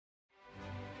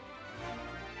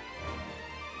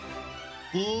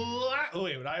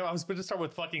Wait, I was supposed to start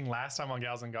with fucking last time on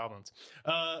Gals and Goblins.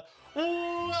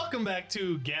 Welcome back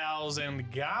to Gals and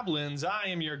Goblins. I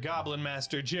am your Goblin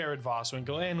Master, Jared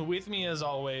Voswinkle, and with me, as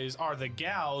always, are the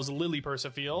gals, Lily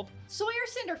Persifield, Sawyer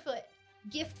Cinderfoot,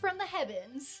 gift from the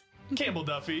heavens, Campbell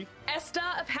Duffy,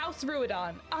 Esta of House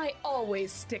Ruidon. I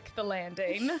always stick the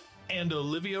landing. and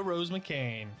Olivia Rose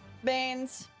McCain.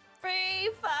 Baines. Free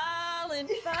falling,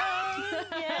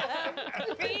 yeah.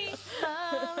 Free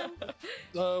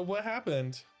falling. What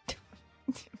happened?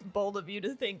 Bold of you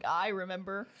to think I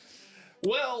remember.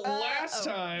 Well, last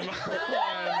time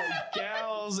on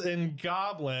Gals and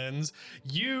Goblins,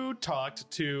 you talked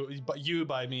to, you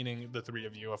by meaning the three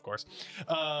of you, of course.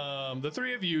 The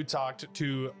three of you talked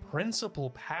to Principal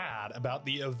Pad about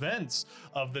the events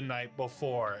of the night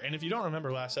before. And if you don't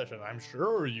remember last session, I'm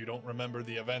sure you don't remember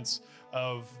the events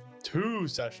of 2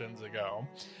 sessions ago.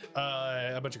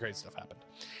 A bunch of crazy stuff happened.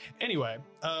 Anyway,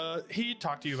 he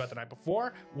talked to you about the night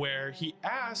before, where he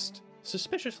asked,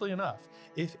 suspiciously enough,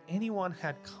 if anyone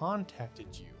had contacted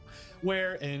you,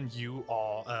 wherein you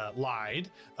all lied.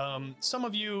 Some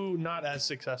of you not as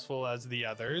successful as the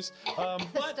others,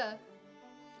 but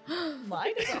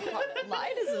Lied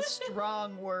is a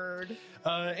strong word.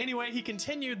 anyway, he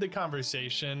continued the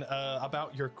conversation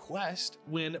about your quest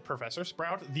when Professor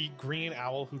Sprout, the green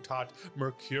owl who taught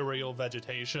mercurial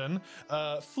vegetation,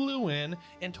 flew in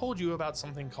and told you about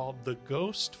something called the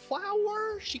ghost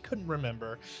flower. She couldn't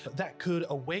remember. That could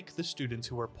awake the students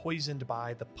who were poisoned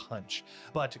by the punch.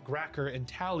 But Gracker and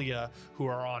Talia, who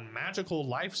are on magical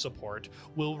life support,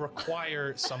 will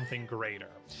require something greater.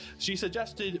 She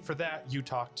suggested for that you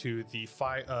talk to the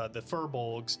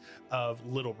Furbolgs of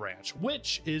Little Branch,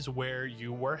 which is where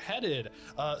you were headed,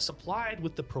 supplied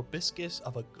with the proboscis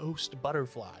of a ghost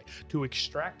butterfly to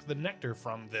extract the nectar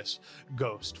from this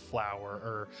ghost flower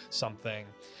or something.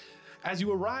 As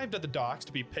you arrived at the docks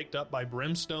to be picked up by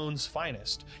Brimstone's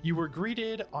finest, you were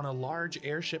greeted on a large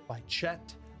airship by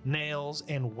Chet, Nails,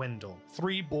 and Wendell,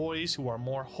 3 boys who are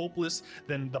more hopeless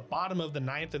than the bottom of the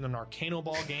 9th in an Arcano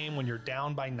Ball game when you're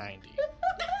down by 90.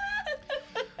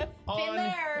 Been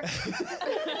there.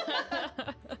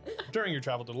 During your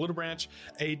travel to Little Branch,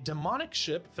 a demonic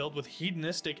ship filled with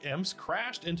hedonistic imps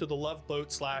crashed into the Love Boat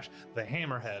 / the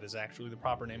Hammerhead is actually the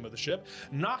proper name of the ship,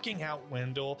 knocking out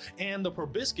Wendell and the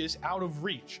proboscis out of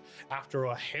reach. After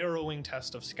a harrowing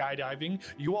test of skydiving,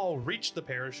 you all reached the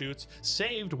parachutes,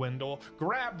 saved Wendell,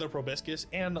 grabbed the proboscis,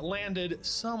 and landed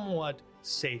somewhat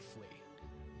safely.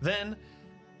 Then,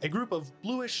 a group of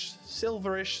bluish,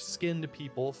 silverish skinned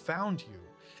people found you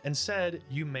and said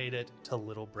you made it to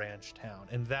Little Branch Town.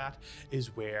 And that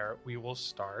is where we will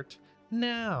start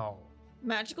now.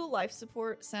 Magical life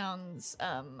support sounds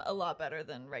a lot better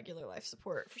than regular life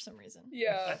support for some reason.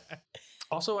 Yeah.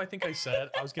 Also, I think I said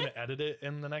I was going to edit it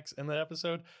in the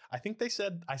episode. I think I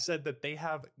said that they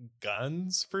have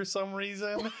guns for some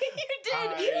reason. You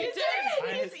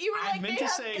did. You were like, I meant they to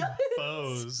have say guns.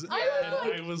 bows.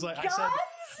 I was like, guns?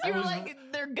 You were like,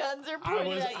 their guns are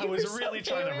pointed at you. I was or really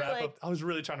something. trying to We were wrap like, up. I was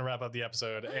really trying to wrap up the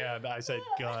episode, and I said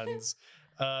guns.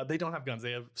 They don't have guns.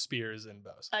 They have spears and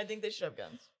bows. I think they should have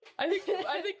guns. I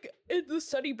think in the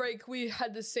study break we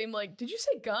had the same did you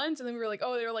say guns? And then we were like,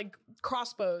 oh, they're like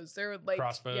crossbows. They're like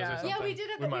Crossbows or something. Yeah, we did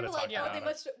it, but we might were have like, talked oh, about they it.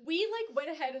 must. We went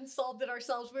ahead and solved it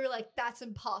ourselves. We were like, that's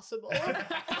impossible.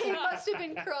 They must have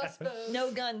been crossbows.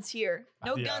 No guns here.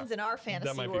 No Yeah. guns in our fantasy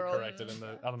That might world. be corrected in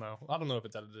the. I don't know if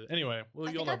it's edited. Anyway, well,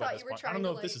 I you'll think know I about thought this you were point. I don't trying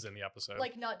know to, if this like- is in the episode.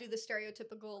 Not do the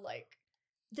stereotypical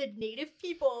the native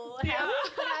people have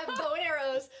bow and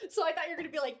arrows. So I thought you were gonna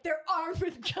be like, they're armed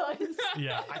with guns.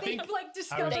 yeah, I think They've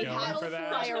discovered going battle for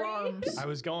that. firearms. I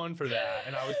was going for that,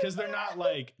 and because they're not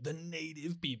like the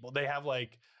native people. They have I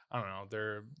don't know,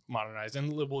 they're modernized,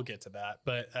 and we'll get to that.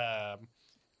 But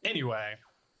anyway,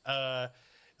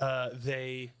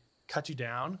 they cut you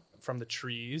down from the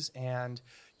trees, and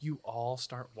you all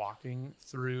start walking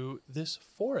through this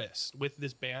forest with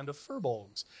this band of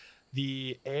furbolgs.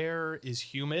 The air is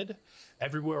humid.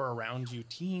 Everywhere around you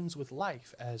teems with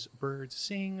life as birds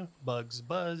sing, bugs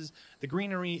buzz. The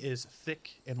greenery is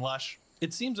thick and lush.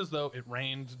 It seems as though it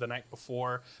rained the night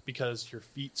before because your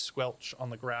feet squelch on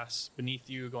the grass beneath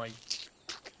you going...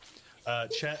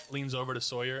 Chet leans over to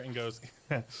Sawyer and goes,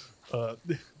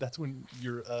 that's when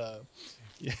your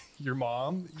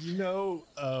mom,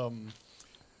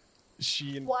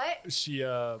 she... What? She,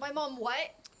 My mom,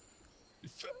 what?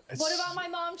 What about my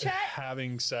mom, Chet?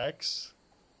 having sex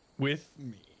with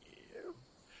me.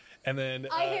 And then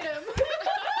I hit him.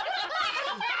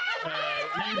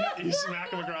 you smack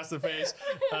him across the face.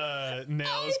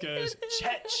 Nails goes,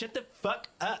 Chet, shut the fuck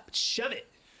up. Shove it.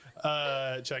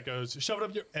 Chet goes, shove it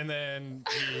up your, and then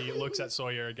he looks at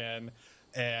Sawyer again,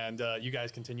 and you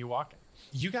guys continue walking.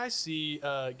 You guys see,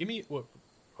 give me, what?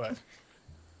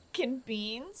 Can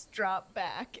Beans drop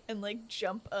back and like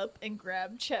jump up and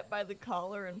grab Chet by the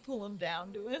collar and pull him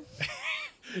down to him?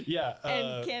 Yeah.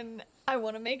 And I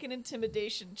want to make an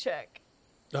intimidation check,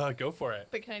 Go for it.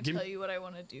 but can I tell you what I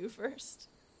want to do first?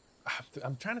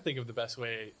 I'm trying to think of the best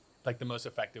way, like the most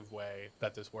effective way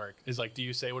that this works. Is like, do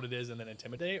you say what it is and then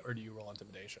intimidate, or do you roll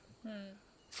intimidation?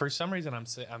 For some reason, I'm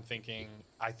thinking,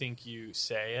 I think you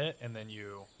say it and then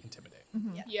you intimidate,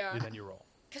 Yeah. and then you roll.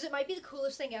 Because it might be the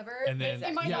coolest thing ever. And then-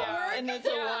 it might not Yeah. work. And it's a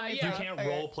Yeah, one. yeah. You can't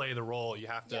role play the role. You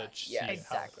have to Yeah. see Yeah, how it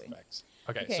exactly. affects.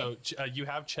 Okay, Okay. so you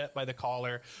have Chet by the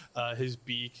collar, his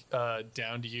beak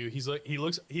down to you. He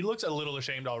looks a little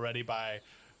ashamed already but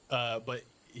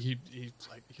he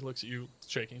looks at you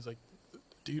shaking. He's like,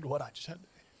 dude, what I just had,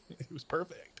 it was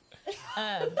perfect.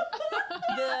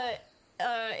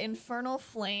 The infernal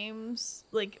flames,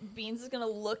 like Beans is gonna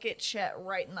look at Chet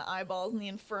right in the eyeballs, and the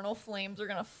infernal flames are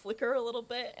gonna flicker a little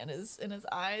bit in his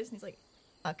eyes, and he's like,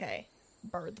 "Okay,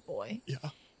 bird boy,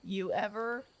 Yeah. you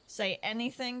ever say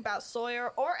anything about Sawyer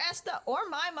or Esta or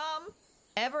my mom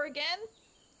ever again,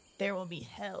 there will be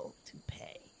hell to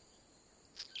pay."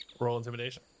 Roll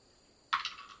intimidation.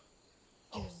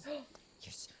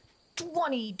 Yes,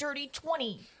 20, dirty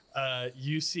 20,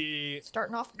 You see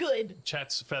starting off good.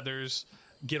 Chet's feathers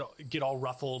get all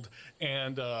ruffled,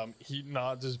 and he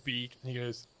nods his beak and he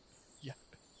goes, "Yeah,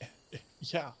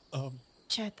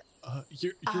 Chet,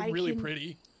 you're I really can-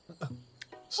 pretty.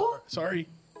 Sorry."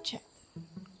 Chet,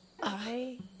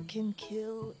 I can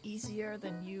kill easier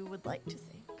than you would like to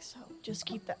think, so just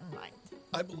keep that in mind.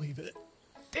 I believe it.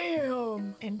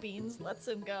 Damn. And Beans lets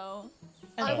him go.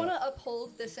 And I want to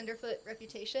uphold the Cinderfoot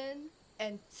reputation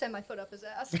and send my foot up his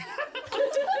ass.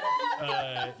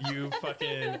 You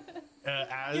fucking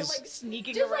as you're like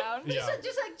sneaking just around. like, Yeah.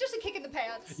 just a kick in the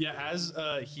pants. yeah, as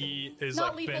he is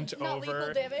Not like lethal, bent not over.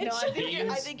 lethal damage. No, I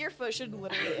Beans- think your foot should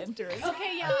literally enter his.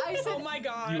 Okay, yeah, I said, Oh my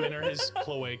god. You enter his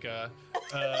cloaca.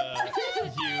 I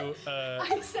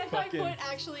sent my fucking- foot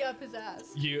actually up his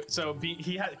ass. He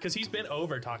had because he's been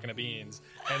over talking to Beans,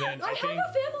 and then I I have think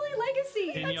a family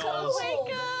legacy. in That's y'all's cool.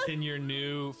 in your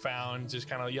new found, just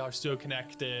kind of y'all are still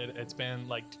connected. It's been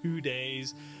like 2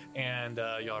 days, and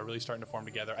y'all are really starting to form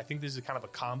together. I think this is kind of a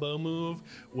combo move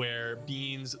where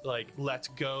Beans like lets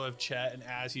go of Chet, and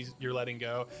as you're letting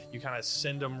go, you kind of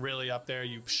send him really up there.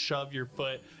 You shove your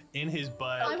foot in his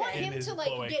butt. I want in him his to like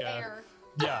get cloaca. air.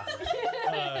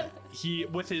 Yeah. He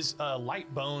with his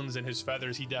light bones and his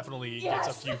feathers, he definitely gets a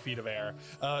Yes. few feet of air.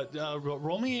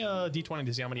 Roll me a d20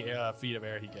 to see how many feet of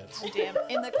air he gets. Damn.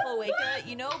 In the cloaca,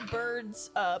 you know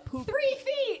birds poop. 3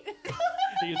 feet.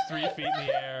 He gets 3 feet in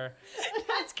the air.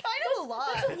 That's kind of a lot.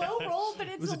 It's a low roll, but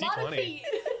it's was a a lot of D20. feet.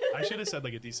 I should have said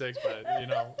like a d6,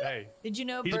 but hey. Did you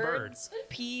know He's a bird. birds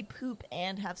pee, poop,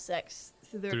 and have sex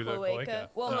through their Through their cloaca? cloaca.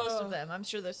 Well, Oh. most of them. I'm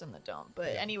sure there's some that don't.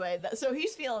 But Yeah. anyway, so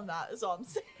he's feeling that. Is all I'm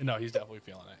saying. No, he's definitely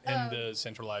feeling it. In the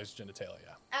centralized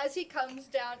genitalia. As he comes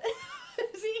down,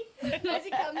 as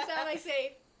he comes down, I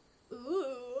say,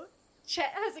 "Ooh,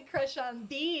 Chet has a crush on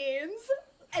Beans,"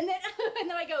 and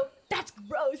then I go, "That's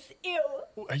gross, ew."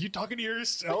 Are you talking to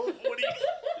yourself? What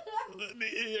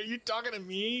are you talking to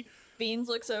me? Beans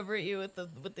looks over at you with the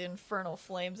infernal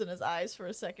flames in his eyes for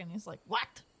a second. He's like,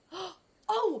 "What?"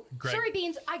 Oh, Greg. sorry,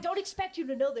 Beans. I don't expect you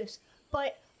to know this,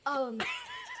 but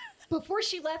before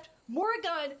she left,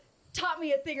 Morrigan taught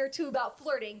me a thing or two about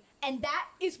flirting, and that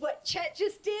is what Chet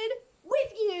just did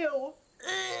with you.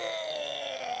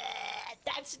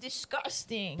 That's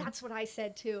disgusting. That's what I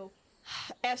said too.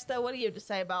 Esta, what do you have to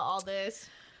say about all this?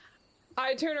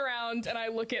 I turn around and I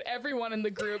look at everyone in the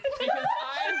group because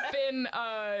I've been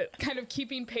kind of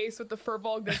keeping pace with the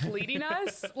Furbolg that's leading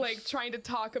us, like trying to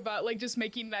talk about, like just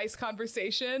making nice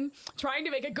conversation, trying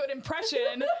to make a good impression.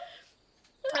 And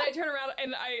I turn around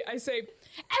and I say,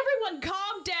 "Everyone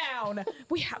calm down.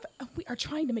 We are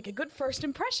trying to make a good first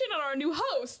impression on our new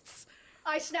hosts."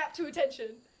 I snap to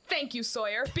attention. Thank you,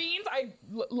 Sawyer. Beans, I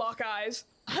lock eyes.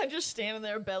 I'm just standing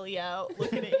there, belly out,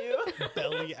 looking at you,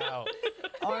 Belly out.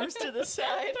 arms to the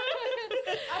side.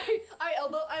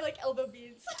 I like elbow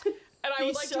Beans. And I He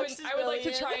would like sucks his to belly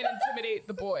in. try and intimidate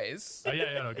the boys. Oh,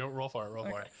 yeah, no, go roll for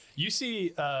it. You see,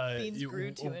 Beans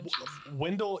grew 2 inches.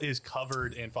 Wendell is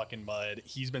covered in fucking mud.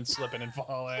 He's been slipping and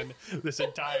falling this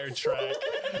entire trek.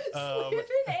 Slipping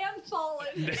and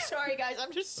falling. Sorry, guys,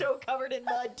 I'm just so covered in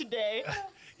mud today.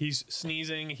 He's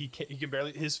sneezing. He can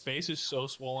barely. His face is so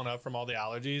swollen up from all the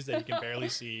allergies that he can barely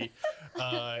see.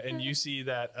 And you see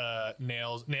that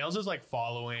Nails is like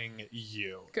following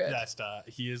you. Good.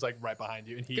 He is like right behind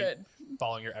you, and he Good.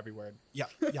 following your every word. Yeah,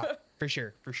 for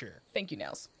sure. Thank you,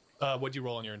 Nails. What'd you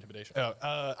roll on your intimidation?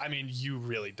 I mean, you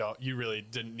really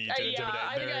didn't need to intimidate.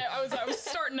 I think I was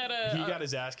starting at a. He got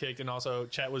his ass kicked, and also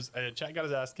Chet got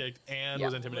his ass kicked and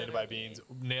was intimidated by Beans.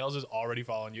 Nails is already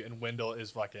following you, and Wendell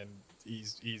is fucking.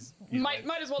 He's might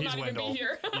as well not Wendell. even be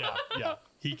here. yeah.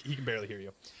 He can barely hear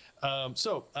you.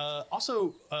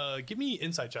 Also, give me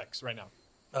insight checks right now,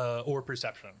 or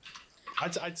perception.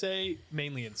 I'd say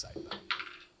mainly insight, though,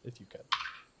 if you could.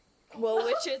 Well,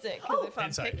 which is it? Because if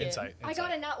I'm picking, Insight. I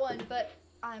got a nat one, but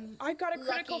I got a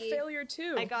critical lucky. failure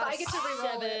too. I got I get to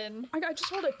reroll it. 7. I just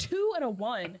rolled a 2 and a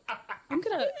 1. I'm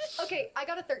gonna. Okay, I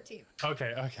got a 13.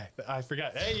 Okay. I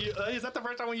forgot. Hey, is that the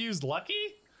first time we used lucky?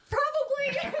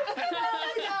 Probably.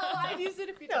 no, I've used it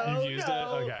a few times. You've used it?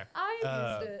 Okay.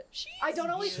 I've used it. I don't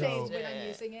always say used when I'm it.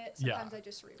 using it. Yeah. Sometimes I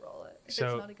just re-roll it if So-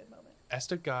 it's not a good moment.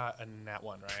 Esta got a nat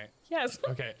 1, right? Yes.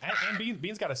 Okay, and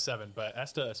Beans got a 7, but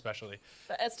Esta especially.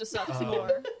 But Esta sucks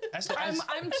more. Esta,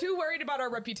 I'm too worried about our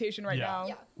reputation right now.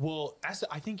 Yeah. Well, Esta,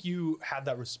 I think you had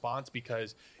that response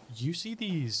because you see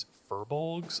these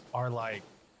furbolgs are like,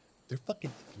 they're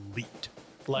fucking elite.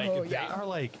 Like, Oh, they yeah. are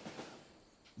like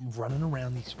running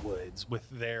around these woods with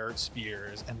their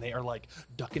spears, and they are like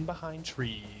ducking behind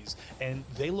trees, and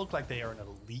they look like they are an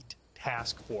elite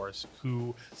task force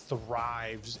who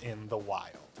thrives in the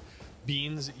wild.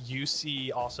 Beans, you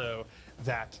see also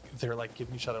that they're like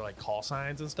giving each other like call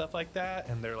signs and stuff like that,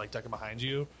 and they're like ducking behind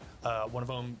you. One of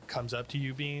them comes up to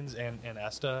you, Beans and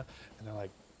Esta, and they're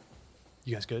like,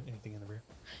 "You guys good? Anything in the rear?"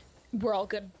 We're all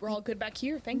good. We're all good back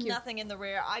here. Thank you. Nothing in the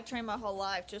rear. I trained my whole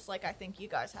life, just like I think you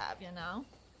guys have. You know.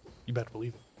 You better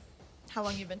believe it. How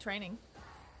long you been training?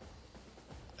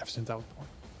 Ever since I was born.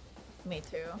 Me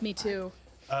too. Me too.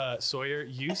 Sawyer,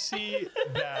 you see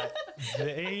that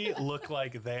they look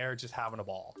like they're just having a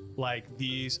ball. Like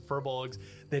these furbolgs,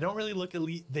 they don't really look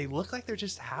elite. They look like they're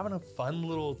just having a fun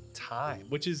little time,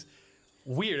 which is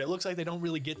weird. It looks like they don't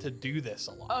really get to do this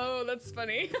a lot. Oh, that's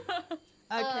funny.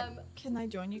 Can I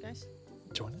join you guys?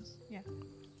 Join us? Yeah.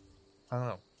 I don't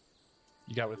know.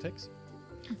 You got what it takes?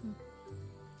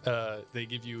 They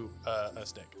give you a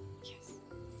stick. Yes.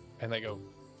 And they go,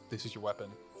 "This is your weapon.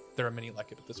 There are many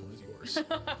like it, but this one is yours."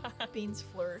 Beans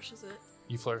flourishes it.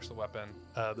 You flourish the weapon,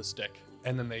 the stick,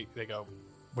 and then they go,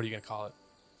 "What are you gonna call it?"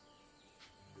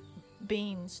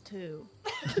 Beans too.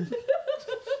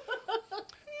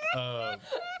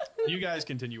 You guys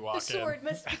continue The walking. sword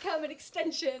must become an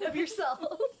extension of yourself.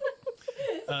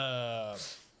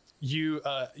 You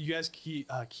guys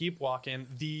keep walking.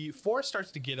 The forest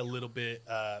starts to get a little bit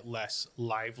less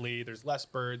lively. There's less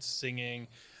birds singing.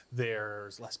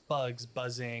 There's less bugs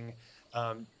buzzing.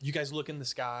 You guys look in the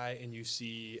sky and you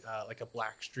see like a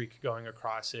black streak going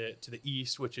across it to the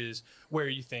east, which is where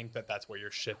you think that's where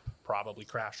your ship probably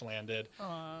crash landed.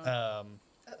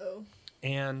 Uh-oh.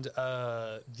 And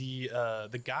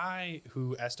the guy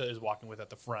who Esta is walking with at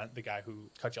the front, the guy who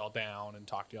cut y'all down and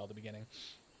talked to y'all at the beginning,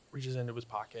 reaches into his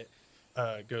pocket.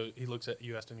 He looks at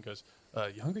you, Esta, and he goes,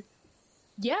 "You hungry?"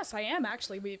 Yes, I am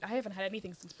actually. I haven't had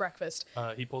anything since breakfast.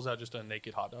 He pulls out just a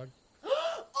naked hot dog.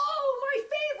 Oh, my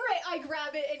favorite! I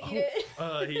grab it and eat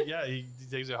it. He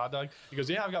takes a hot dog. He goes,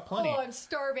 "Yeah, I've got plenty." Oh, I'm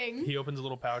starving. He opens a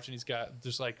little pouch and he's got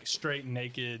just like straight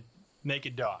naked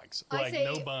dogs, I like say,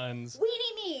 no buns.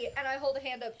 Weenie me! And I hold a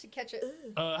hand up to catch it.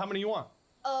 How many you want?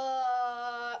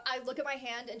 I look at my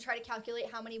hand and try to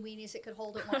calculate how many weenies it could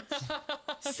hold at once.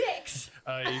 6!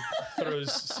 He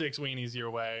throws 6 weenies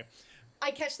your way. I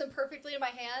catch them perfectly in my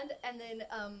hand, and then,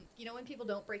 you know when people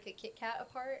don't break a Kit Kat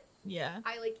apart? Yeah.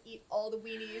 I, like, eat all the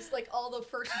weenies, like, all the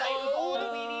first bite of all the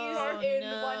weenies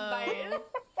in one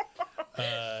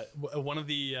bite.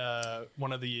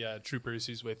 One of the troopers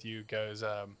who's with you goes,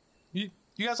 you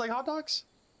guys like hot dogs?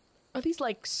 Are these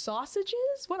like sausages?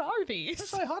 What are these?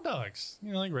 It's like hot dogs.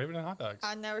 You know, like Raven and hot dogs.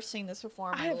 I've never seen this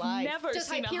before in I my have life. never Does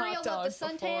seen a Hyperion hot love dog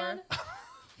the before. suntan?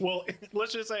 Well,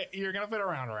 let's just say you're gonna fit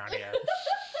around here.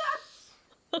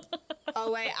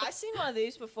 Oh wait, I seen one of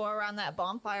these before around that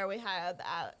bonfire we had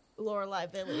at Lorelei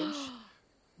Village.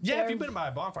 Yeah, if you've been by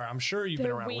a bonfire, I'm sure you've been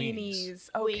They're around weenies.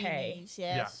 Okay. Weenies,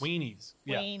 yes. Yeah, weenies.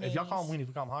 Yeah, if y'all call them weenies,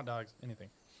 we call them hot dogs. Anything.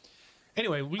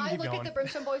 Anyway, we can I keep look going. at the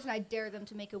Brimstone Boys and I dare them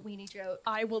to make a weenie joke.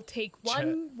 I will take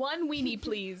one weenie,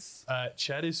 please.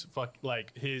 Chet is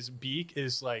like his beak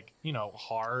is like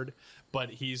hard, but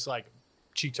he's like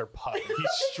cheeks are puffed. He's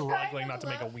struggling not to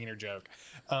make a wiener joke.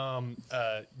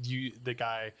 The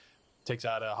guy takes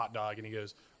out a hot dog and he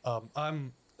goes,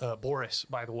 "I'm Boris,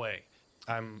 by the way.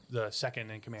 I'm the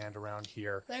second in command around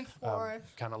here. Thanks, Boris.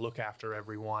 Kind of look after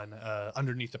everyone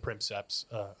underneath the princeps,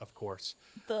 of course."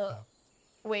 The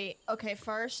Wait, okay,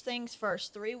 first things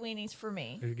first. 3 weenies for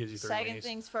me. Who gives you 3 Second weenies?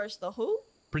 things first, the who?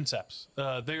 Princeps.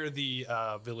 They're the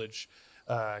village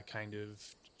kind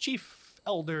of chief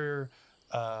elder.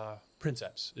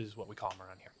 Princeps is what we call them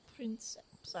around here.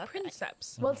 Princeps. Okay.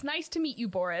 Princeps. Well, it's nice to meet you,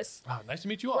 Boris. Oh, nice to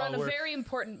meet you all. We're on a very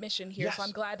important mission here, so Yes.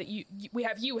 I'm glad that we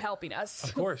have you helping us.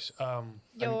 Of course.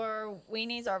 Your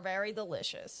weenies are very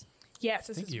delicious. Yes,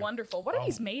 this Thank is you. wonderful. What are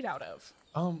these made out of?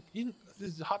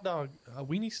 This is hot dog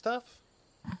weenie stuff.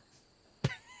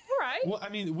 All right. Well, I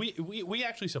mean, we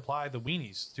actually supply the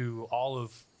weenies to all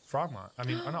of Frogmont. I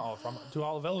mean, not all of Frogmont, to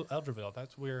all of Elderville.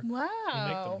 That's where we make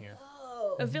Wow. them here.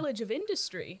 Oh. A village of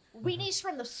industry. Weenies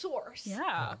from the source.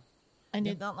 Yeah. And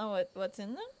you don't know what's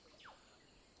in them?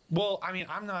 Well, I mean,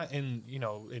 I'm not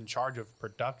in charge of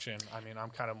production. I mean, I'm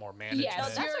kind of more management.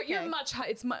 Yes, that's you're okay. much high.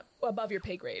 It's above your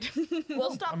pay grade.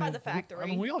 We'll stop I by mean, the factory. I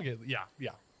mean, we all get yeah.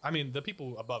 I mean, the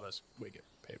people above us we get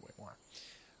paid way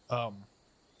more.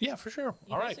 Yeah, for sure.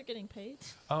 you All guys right. are getting paid?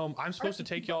 I'm supposed to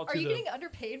take y'all to Are you the. getting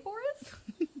underpaid, Boris?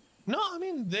 No, I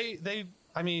mean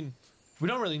I mean, we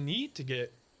don't really need to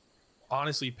get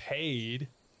honestly paid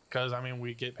because I mean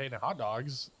we get paid in hot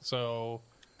dogs. So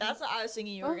That's what I was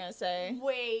thinking you were going to say.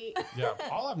 Wait, yeah,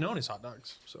 all I've known is hot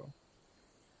dogs. So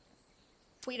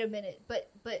wait a minute.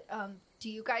 But do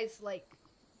you guys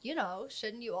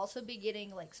shouldn't you also be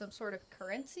getting like some sort of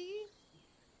currency?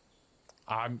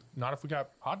 I'm not if we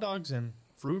got hot dogs and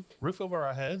roof over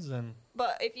our heads and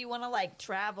But if you want to like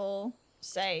travel,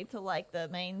 say to like the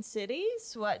main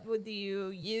cities, what would you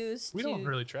use we to don't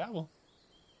really travel.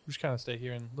 We just kind of stay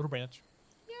here in Little Branch.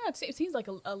 Yeah, it seems like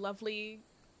a lovely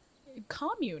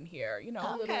commune here. You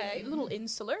know, Okay. a little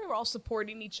insular. We're all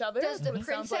supporting each other. Does the It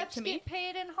sounds like princeps to me. get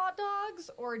paid in hot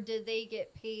dogs, or do they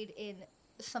get paid in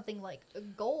something like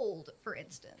gold, for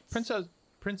instance?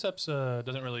 Princeps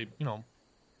doesn't really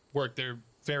work. They're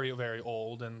very very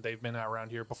old and they've been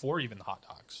around here before even the hot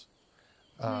dogs.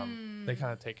 They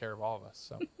kind of take care of all of us.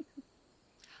 So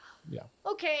yeah,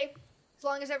 Okay, as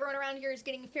long as everyone around here is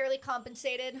getting fairly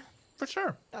compensated. for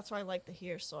sure. That's what I like to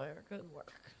hear, Sawyer. Good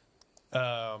work.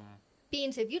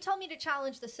 Beans, if you tell me to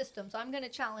challenge the systems, I'm going to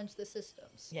challenge the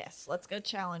systems. Yes, let's go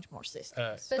challenge more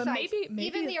systems. Besides, But maybe-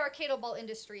 even the arcade ball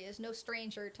industry is no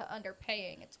stranger to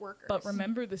underpaying its workers. But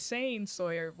remember the saying,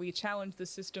 Sawyer, we challenge the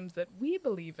systems that we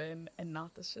believe in and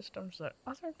not the systems that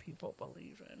other people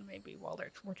believe in, maybe while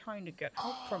we're trying to get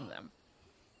help from them.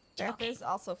 That is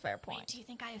also a fair Wait, point. do you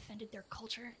think I offended their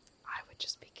culture? I would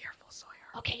just be careful, Sawyer.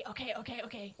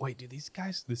 Okay. Wait, do these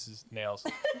guys? This is Nails.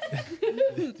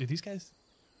 Do these guys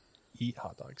eat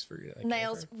hot dogs for you?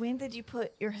 Nails, when did you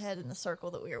put your head in the circle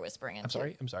that we were whispering into?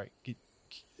 I'm sorry.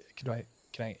 Can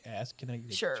I ask? Can I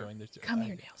Sure. join this? Come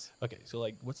here, Nails. Okay, so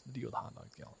like, what's the deal with hot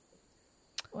dogs, y'all?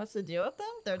 What's the deal with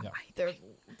them? They're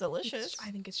delicious.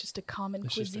 I think it's just a common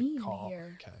It's just a cuisine call.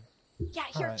 here. Okay. Yeah,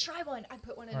 here, Alright. try one. I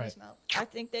put one in Alright. his mouth. I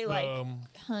think they like Um,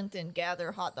 hunt and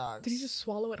gather hot dogs. Did you just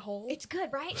swallow it whole? It's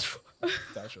good, right?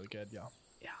 That's really good. Yeah.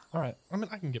 Yeah. All right. I mean,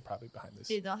 I can get probably behind this.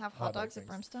 You don't have hot Hot dog dogs at things.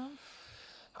 Brimstone?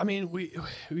 I mean, we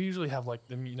usually have like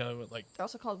them, like They're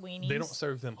also called weenies. they don't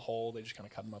serve them whole. They just kind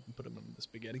of cut them up and put them in the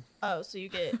spaghetti. Oh, so you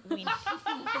get weenie.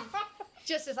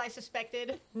 Just as I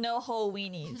suspected. No whole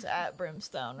weenies at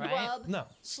Brimstone, right? Grub, No,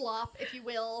 slop, if you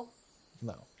will.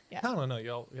 no. Yeah. I don't know.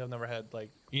 Y'all never had like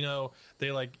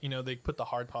they put the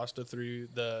hard pasta through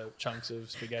the chunks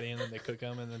of spaghetti and then they cook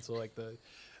them and then so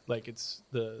it's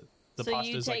the so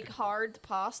pasta you is take like hard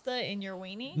pasta in your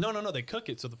weenie? no they cook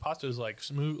it so the pasta is like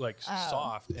smooth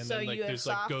soft and So then like you have there's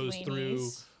like soft goes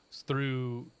weenies.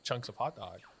 through chunks of hot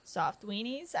dog. Soft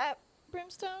weenies at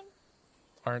Brimstone?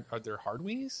 Are there hard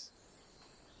weenies?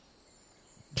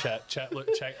 Chet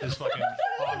is fucking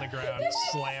on the ground,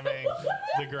 slamming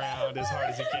the ground as hard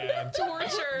as he can.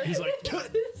 Torture. He's like,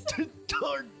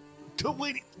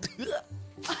 weenie.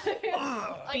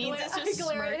 Beans is just I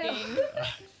glare at him.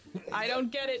 smirking. I don't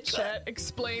get it, Chet.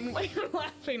 Explain what you're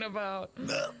laughing about.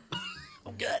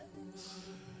 I'm good.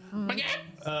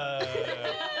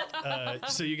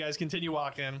 So you guys continue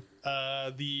walking.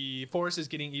 The forest is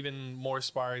getting even more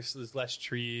sparse. There's less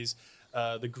trees.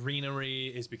 The greenery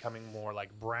is becoming more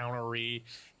like brownery,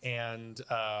 and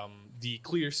the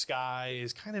clear sky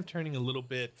is kind of turning a little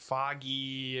bit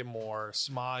foggy, more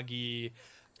smoggy,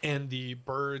 and the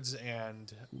birds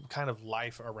and kind of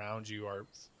life around you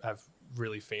have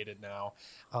really faded now.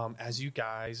 As you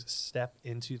guys step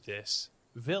into this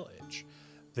village,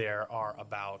 there are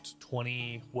about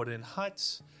 20 wooden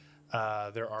huts.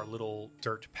 There are little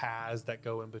dirt paths that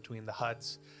go in between the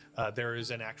huts. There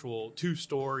is an actual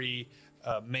 2-story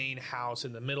main house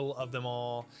in the middle of them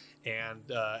all,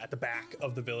 and at the back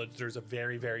of the village there's a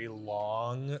very, very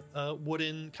long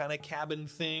wooden kind of cabin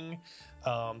thing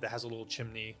that has a little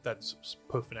chimney that's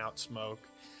puffing out smoke.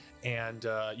 And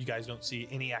you guys don't see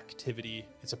any activity.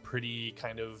 It's a pretty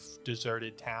kind of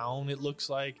deserted town, it looks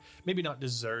like. Maybe not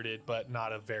deserted, but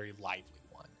not a very lively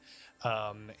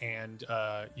one. And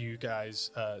you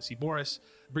guys see Boris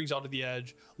brings y'all to the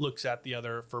edge, looks at the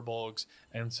other furbolgs,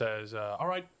 and says, all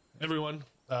right, everyone,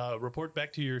 report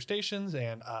back to your stations,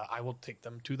 and I will take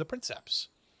them to the Princeps.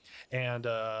 And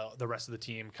the rest of the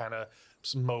team kind of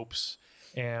mopes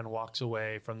and walks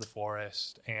away from the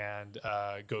forest and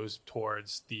goes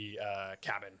towards the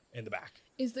cabin in the back.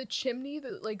 Is the chimney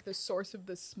the source of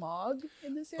the smog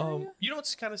in this area? You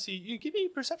don't kind of see. You give me a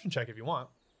perception check if you want.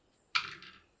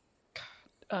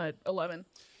 11.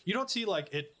 You don't see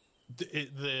like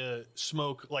the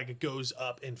smoke like it goes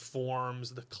up and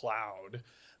forms the cloud,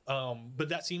 but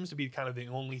that seems to be kind of the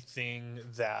only thing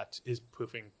that is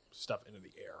poofing stuff into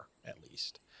the air, at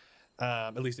least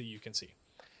that you can see.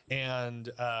 And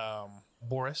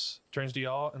Boris turns to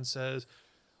y'all and says,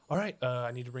 all right,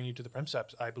 I need to bring you to the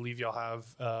Princeps. I believe y'all have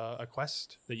a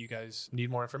quest that you guys need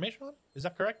more information on. Is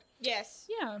that correct? Yes.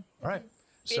 Yeah. All right.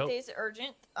 It is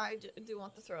urgent. I do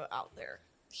want to throw it out there.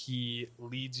 He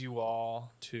leads you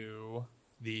all to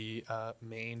the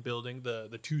main building,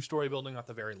 the 2-story building, not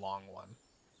the very long one.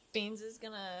 Beans is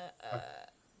going to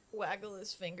waggle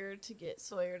his finger to get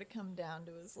Sawyer to come down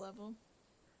to his level.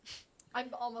 I'm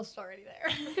almost already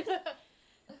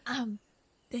there.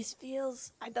 This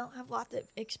feels, I don't have a lot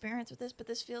of experience with this, but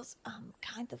this feels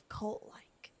kind of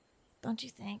cult-like. Don't you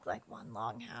think? Like one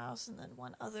long house and then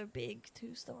one other big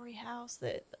 2-story house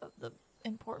that the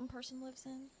important person lives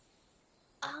in?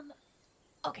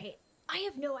 Okay, I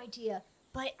have no idea,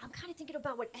 but I'm kind of thinking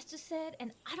about what Esther said,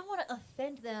 and I don't want to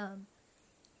offend them.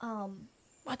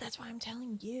 Well, that's why I'm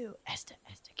telling you. Esther,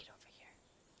 get over here.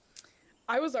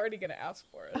 I was already going to ask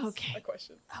for it. Okay. A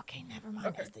question. Okay, never mind,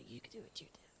 Okay. Esther. You can do what you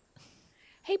do.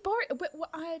 Hey, Bart,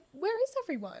 where is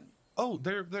everyone? Oh,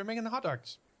 they're making the hot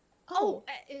dogs. Oh,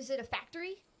 is it a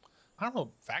factory? I don't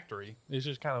know, factory. It's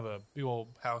just kind of a big old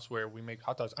house where we make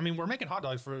hot dogs. I mean, we're making hot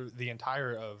dogs for the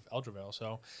entire of Eldervale,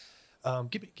 so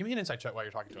give me an insight check while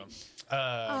you're talking to him.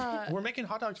 We're making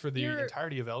hot dogs for the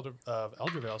entirety of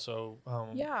Eldervale, so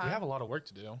we have a lot of work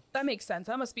to do. That makes sense.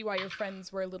 That must be why your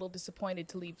friends were a little disappointed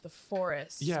to leave the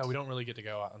forest. Yeah, we don't really get to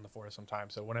go out in the forest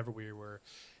sometimes. So whenever we were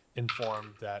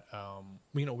informed that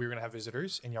we were going to have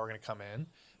visitors and y'all were going to come in,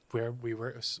 we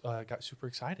got super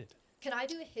excited. Can I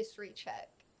do a history check?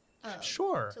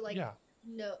 Sure. To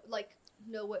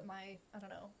know what my, I don't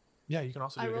know. Yeah, you can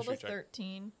also do I a rolled history a check.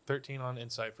 13. 13 on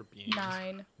insight for Beans.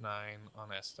 9. 9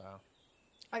 on Esta.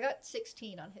 I got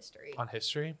 16 on history. On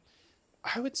history,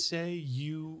 I would say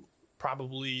you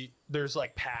probably, there's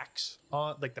like packs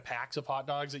on, like the packs of hot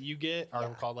dogs that you get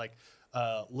are called like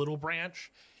Little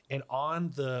Branch. And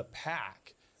on the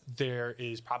pack, there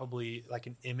is probably like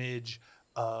an image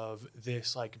of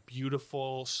this like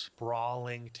beautiful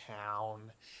sprawling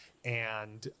town,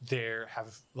 and there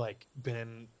have like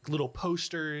been little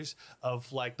posters of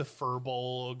like the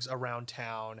furbolgs around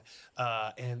town,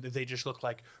 and they just look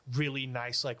like really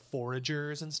nice like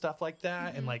foragers and stuff like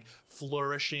that, and like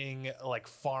flourishing like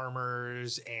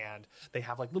farmers, and they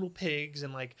have like little pigs,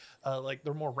 and like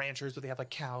they're more ranchers, but they have like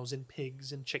cows and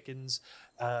pigs and chickens,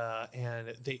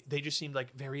 and they just seem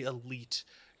like very elite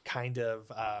kind of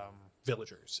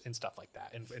villagers and stuff like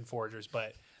that, and foragers.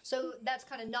 But so that's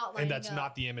kind of not lining and that's up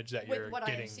not the image that you're with what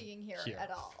getting I'm seeing here at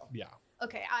all. Yeah.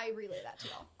 Okay, I relay that to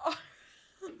y'all.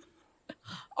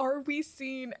 Are we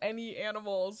seeing any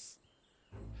animals?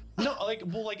 No,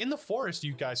 like in the forest,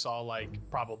 you guys saw like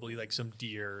probably like some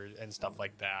deer and stuff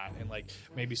like that, and like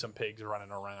maybe some pigs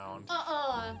running around.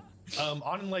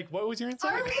 On like, what was your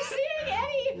insight? Are we seeing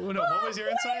any? No, what was your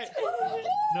insight?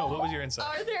 No, what was your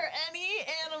insight? Are there any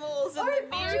animals in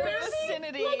the near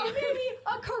vicinity? Like maybe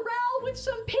a corral with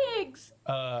some pigs.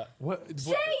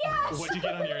 Say yes! What'd you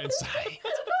get on your insight?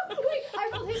 Wait,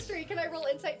 I rolled history. Can I roll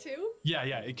insight too?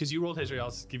 Yeah, because you rolled history.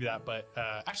 I'll give you that. But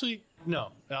actually,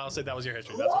 no. I'll say that was your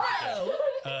history. That's what you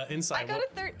get. Insight. I got a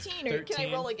 13. Or can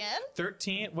I roll again?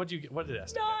 13. What'd you get? What did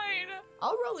Esta 9.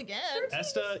 I'll roll again.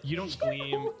 Esta, you don't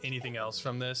glean anything else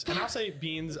from this. And I'll say,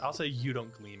 Beans, I'll say you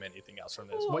don't glean anything else from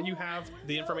this. What you have,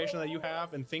 the information that you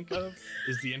have and think of,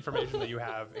 is the information that you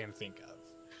have and think of.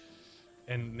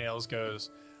 And Nails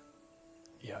goes,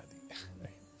 yeah,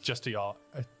 just to y'all,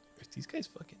 are these guys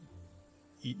fucking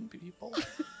eating people?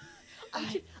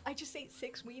 I just ate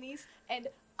 6 weenies, and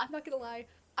I'm not gonna lie,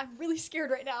 I'm really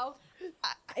scared right now.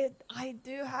 I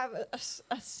do have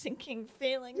a sinking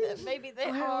feeling that maybe they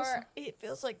are. It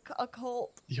feels like a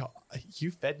cult. Yo,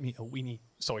 you fed me a weenie,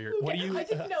 Sawyer. What do you? I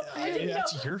didn't know. I didn't know.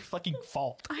 That's your fucking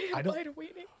fault. I don't. bite a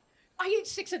weenie. I ate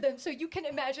 6 of them, so you can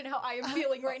imagine how I am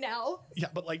feeling right now. Yeah,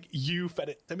 but like you fed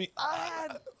it to me.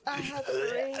 I had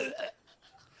 3.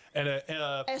 And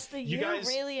Esther, you you guys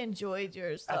really enjoyed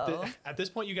yours, though. at this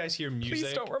point, you guys hear music.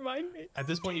 Please don't remind me. At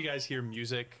this point, you guys hear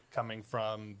music coming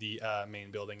from the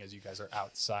main building as you guys are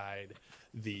outside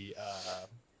the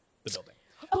building.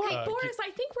 Okay, Boris, I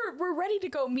think we're ready to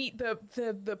go meet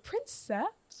the princess,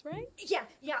 right? Yeah.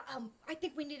 I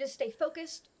think we need to stay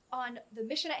focused on the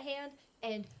mission at hand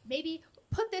and maybe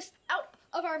put this out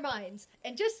of our minds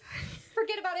and just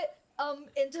forget about it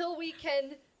until we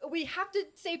have to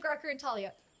save Grawker and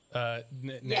Talia.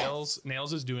 Nails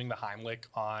is doing the Heimlich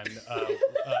on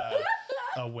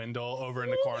a Wendell over in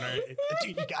the corner.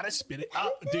 Dude, you gotta spit it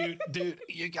up, dude.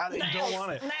 You don't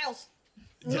want it. Nails,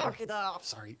 knock it off.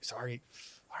 Sorry.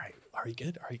 All right, are we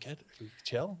good? Are we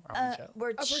chill? Are we chill?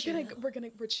 We're chill.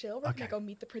 We're chill. We're Okay. gonna go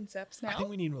meet the princess now. I think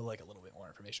we need like a little bit more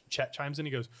information. Chet chimes in.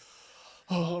 He goes,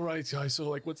 "Oh, all right, guys. So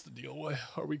like, what's the deal?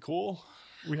 Are we cool?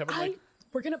 We haven't like.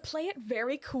 We're gonna play it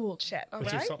very cool, Chet. All Is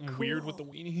right. there something weird with the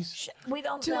weenies? We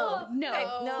don't No.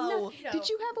 know. No. Did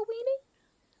you have a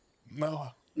weenie?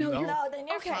 No. No, then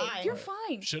you're Okay, fine. you're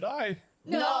fine. Should I?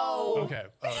 No. Okay.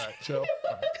 All right. Chill. All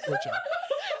right. We're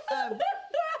chill.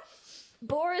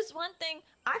 Boris, one thing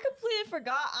I completely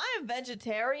forgot. I am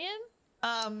vegetarian.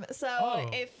 So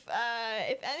if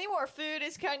any more food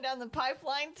is coming down the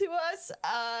pipeline to us,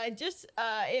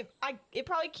 it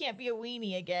probably can't be a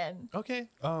weenie again. Okay.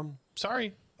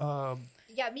 Sorry.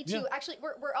 Yeah, me too. Yeah. Actually,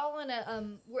 we're all on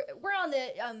a we're on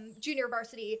the junior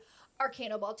varsity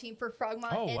Arcana ball team for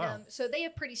Frogmont, Oh, and wow. so they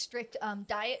have pretty strict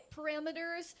diet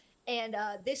parameters. And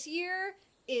this year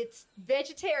it's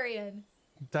vegetarian.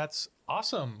 That's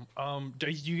awesome.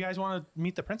 Do you guys want to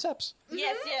meet the princeps?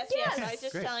 Yes. Okay, I was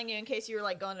just great. telling you in case you were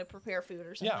like going to prepare food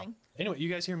or Yeah. something. Anyway, you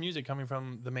guys hear music coming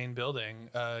from the main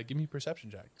building. Give me perception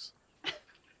checks.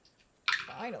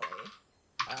 Finally.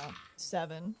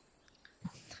 7.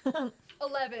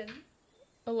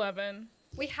 11.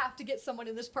 We have to get someone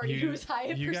in this party You- who's high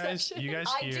in you guys- perception. you guys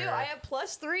I hear- do. I have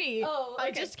 +3. Oh, I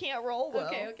okay. just can't roll well.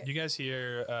 Okay. You guys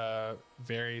hear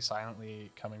very silently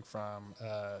coming from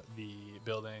the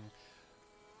building.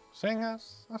 Sing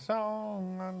us a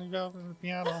song on the go to the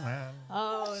piano man.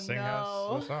 Oh, Sing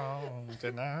no. us a song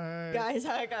tonight. Guys,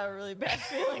 I got a really bad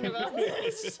feeling about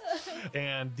this.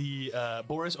 And the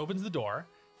Boris opens the door,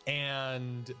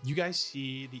 and you guys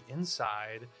see the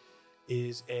inside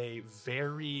is a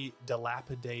very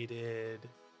dilapidated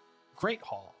great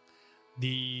hall.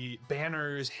 The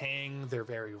banners hang, they're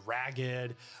very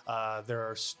ragged. There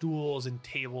are stools and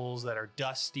tables that are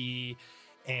dusty,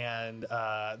 and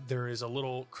there is a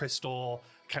little crystal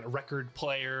kind of record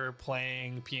player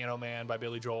playing Piano Man by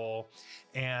Billy Joel,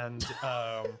 and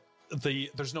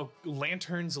there's no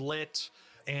lanterns lit.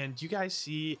 And you guys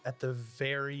see at the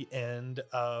very end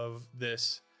of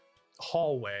this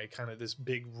hallway, kind of this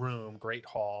big room, great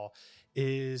hall,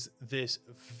 is this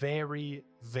very,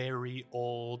 very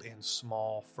old and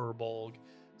small furbolg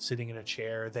sitting in a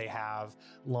chair. They have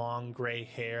long gray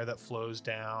hair that flows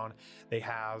down. They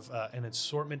have an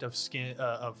assortment of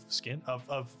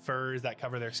furs that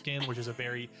cover their skin, which is a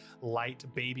very light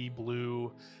baby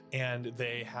blue. And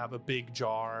they have a big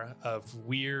jar of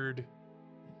weird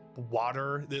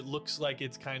water that looks like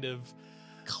it's kind of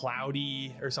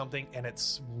cloudy or something, and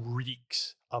it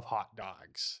reeks of hot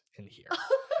dogs in here.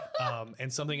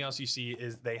 And something else you see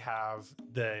is they have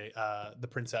the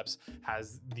princeps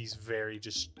has these very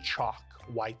just chalk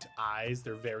white eyes.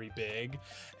 They're very big,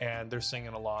 and they're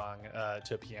singing along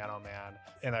to Piano Man,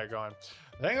 and they're going,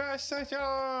 "Sing us a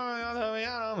song on the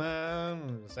Piano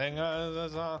Man, sing us a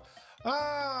song."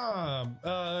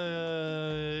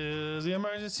 The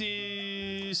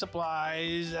emergency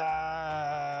supplies,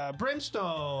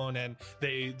 brimstone, and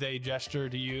they gesture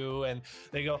to you, and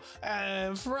they go,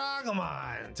 and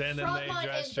Frogmont, and then Frogmont they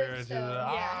and gesture to brimstone.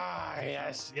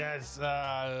 yes,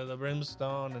 the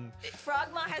brimstone, and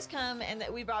Frogma has come, and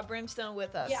that we brought Brimstone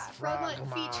with us. Yeah, Frogmont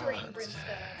Frogmont. featuring Brimstone.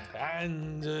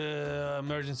 And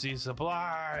emergency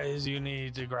supplies, you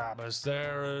need to grab us.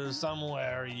 They're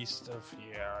somewhere east of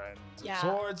here, and Yeah.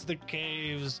 towards the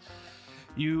caves.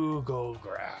 You go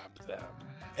grab them.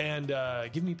 And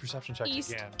give me perception check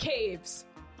East again. caves.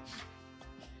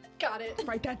 Got it.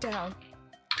 Write that down.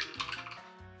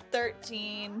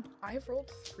 13. I've rolled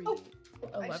 3. Oh,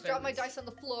 I just dropped my dice on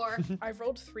the floor. I've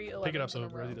rolled 3 11s Pick it up so in a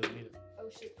row. Rosie doesn't need it. Oh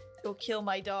shoot. Go kill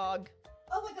my dog.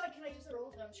 Oh my god, can I just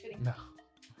roll? No, I'm just kidding. No.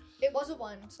 It was a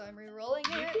 1, so I'm re-rolling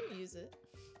You it. can use it.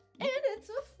 And it's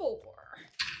a 4.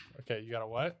 Okay, you got a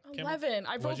what? Kim? 11.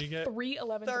 I've rolled What'd you get? 3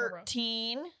 11s in a row.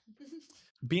 13.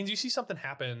 Beans, you see something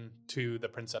happen to the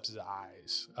Princeps'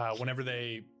 eyes whenever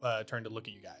they turn to look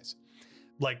at you guys.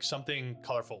 Like something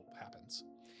colorful happens.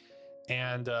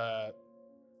 And,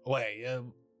 wait,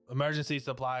 emergency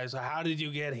supplies, how did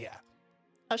you get here?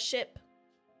 A ship.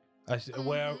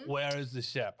 Where is the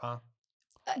ship, huh?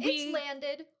 It's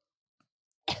landed.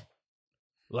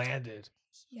 Landed.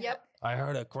 Yep. I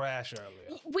heard a crash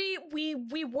earlier.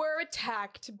 We were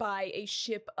attacked by a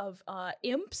ship of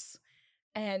imps,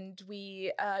 and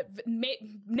we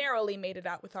narrowly made it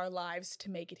out with our lives to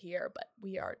make it here. But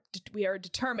we are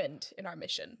determined in our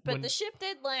mission. But When- the ship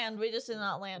did land. We just did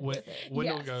not land with it.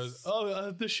 Wendell Yes. goes,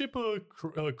 the ship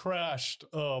crashed.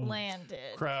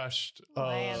 Landed. Crashed.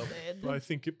 Landed. I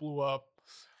think it blew up.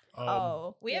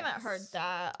 We haven't heard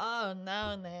that. Oh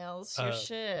no, Nails, your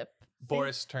ship.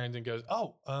 Boris turns and goes,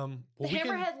 well, The we can...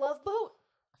 Hammerhead Love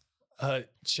Boat.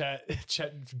 Chet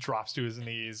drops to his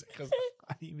knees because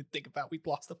I didn't even think about we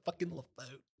lost the fucking love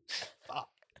boat. Fuck,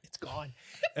 it's gone.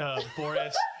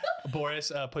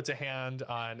 Boris puts a hand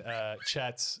on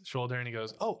Chet's shoulder and he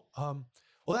goes, well,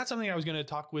 that's something I was going to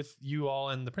talk with you all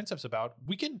and the Princeps about.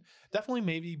 We can definitely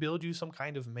maybe build you some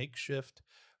kind of makeshift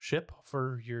ship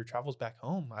for your travels back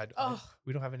home.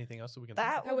 We don't have anything else that we can.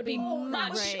 That That would be Oh,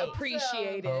 much great.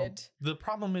 appreciated. The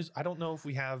problem is, I don't know if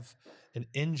we have an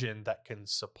engine that can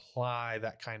supply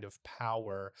that kind of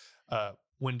power.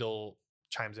 Wendell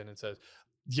chimes in and says,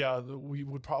 yeah, we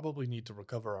would probably need to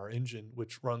recover our engine,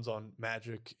 which runs on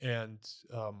magic and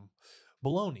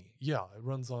baloney. Yeah, it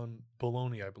runs on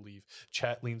baloney, I believe.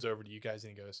 Chat leans over to you guys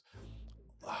and he goes,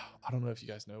 I don't know if you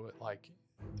guys know what like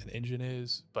an engine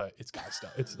is, but it's guy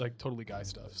stuff. It's like totally guy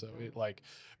stuff. So it like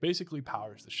basically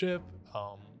powers the ship,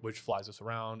 which flies us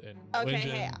around and no Okay,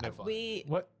 engine, hey, no fun.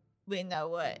 we know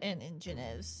what an engine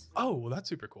is. Oh, well, that's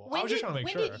super cool. I was just trying to make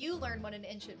when sure. did you learn what an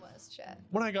engine was, Chet?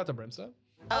 When I got the brimstone.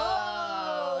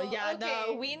 Oh, yeah, okay.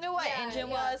 no, we knew what Yeah, engine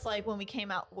yeah. was like when we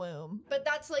came out womb. But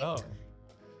that's like, Oh,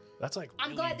 that's like.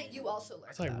 I'm glad that you also learned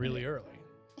That's like that. really early.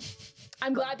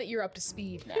 I'm glad that you're up to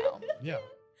speed now. Yeah.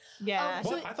 Yeah.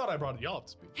 So- Well, I thought I brought y'all up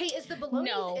to speed. Hey, is the baloney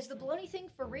No. thing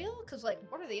for real? Because like,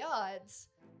 what are the odds?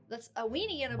 That's a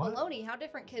weenie and a What? baloney. How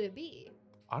different could it be?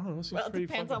 I don't know. It seems Well, it pretty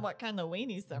depends fucking- on what kind of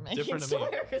weenies they're making. Different to me.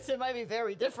 Because it might be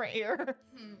very different here.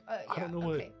 I don't know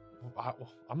what.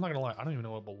 I'm not gonna lie. I don't even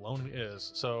know what bologna is.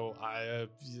 So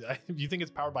if you think it's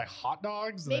powered by hot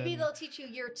dogs, Maybe then, they'll teach you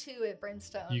year 2 at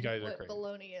Brimstone. You guys are what crazy.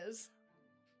 baloney is.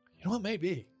 You know what?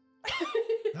 Maybe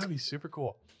that'd be super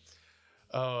cool.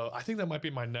 I think that might be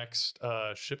my next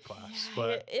ship class.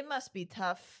 But it must be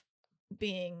tough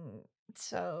being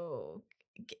so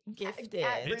gifted.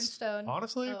 At It's Brimstone.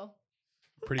 honestly Oh.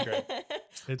 pretty great.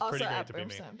 It's also pretty great at to be me.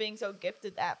 Brimstone, being so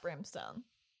gifted at Brimstone.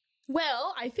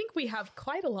 Well, I think we have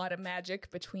quite a lot of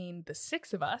magic between the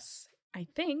 6 of us. I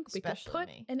think we could Especially put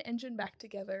me. an engine back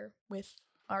together with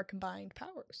our combined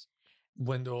powers.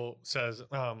 Wendell says,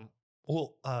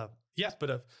 yes,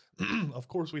 but of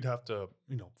course we'd have to,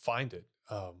 find it,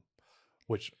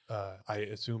 which I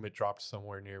assume it dropped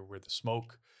somewhere near where the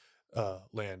smoke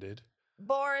landed.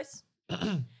 Boris,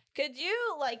 could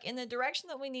you, like, in the direction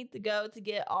that we need to go to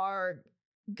get our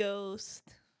ghost,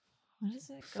 what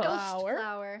is it?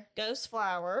 Flower. Ghost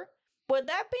flower. Would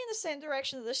that be in the same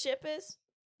direction that the ship is?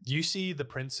 You see the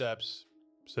Princeps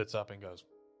sits up and goes,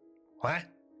 what?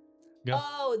 Go.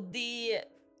 Oh, the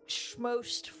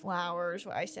schmost flowers,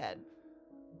 what I said.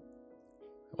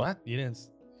 What? You didn't?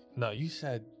 No, you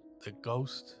said the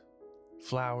ghost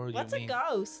flower. What's you a mean?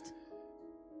 ghost?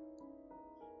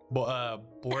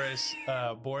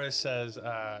 Boris says,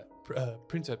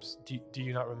 Princeps, do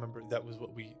you not remember that was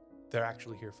what they're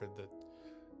actually here for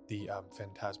the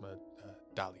Phantasma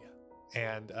Dahlia.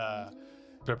 And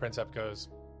the Princeps goes,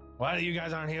 why you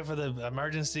guys aren't here for the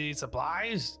emergency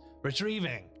supplies?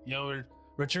 Retrieving. Your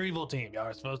retrieval team. Y'all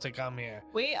are supposed to come here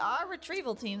We are a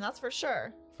retrieval team, that's for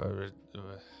sure. for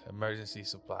emergency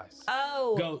supplies.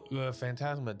 Oh, Go,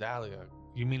 Phantasma Dahlia.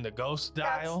 You mean the ghost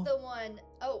That's dial? the one.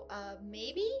 Oh,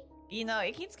 maybe? you know,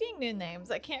 it keeps getting new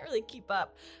names. I can't really keep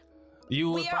up. You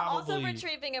would We are also probably-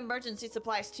 retrieving emergency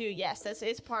supplies too. Yes, this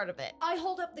is part of it. I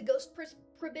hold up the ghost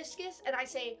proboscis and I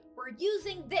say, we're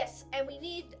using this and we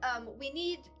need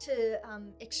to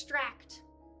extract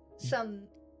some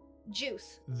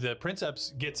juice. The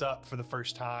Princeps gets up for the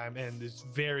first time and is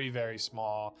very, very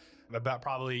small, about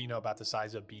probably about the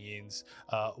size of beans.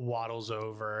 Waddles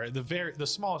over the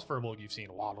smallest furball you've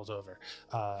seen. Waddles over,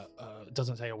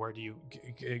 doesn't say a word to you.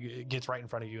 Gets right in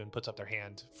front of you and puts up their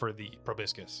hand for the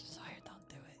proboscis. Sire, don't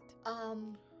do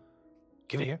it.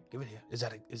 Give it here. Is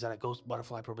that a ghost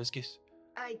butterfly proboscis?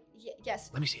 Yes.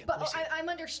 Let me see it. But I'm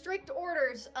under strict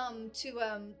orders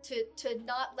to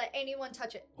not let anyone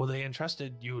touch it. Well, they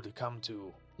entrusted you to come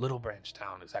to Little Branch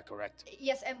Town. Is that correct?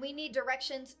 Yes, and we need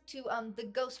directions to the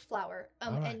ghost flower.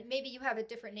 All right. And maybe you have a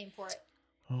different name for it.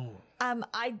 Oh.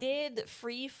 I did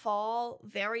free fall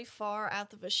very far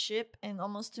out of a ship and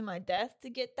almost to my death to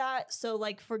get that. So,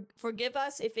 like, forgive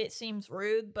us if it seems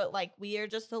rude, but, like, we are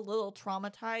just a little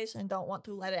traumatized and don't want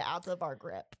to let it out of our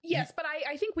grip. Yes, but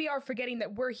I think we are forgetting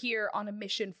that we're here on a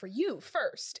mission for you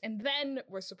first, and then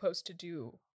we're supposed to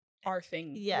do our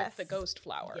thing Yes. with the ghost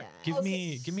flower. Yeah.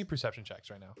 Give me perception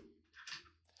checks right now.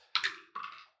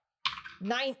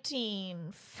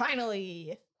 19.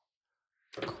 Finally.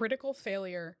 Critical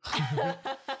failure.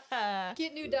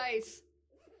 Get new dice.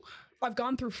 I've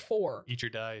gone through 4. Eat your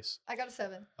dice. I got a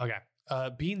 7. Okay.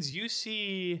 Beans, you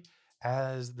see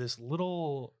as this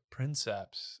little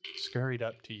princeps scurried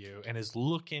up to you and is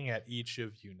looking at each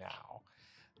of you now.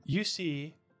 You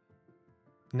see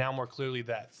now more clearly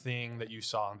that thing that you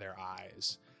saw in their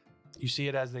eyes. You see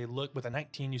it as they look, with a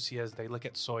 19, you see as they look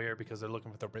at Sawyer because they're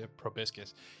looking for the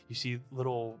proboscis. You see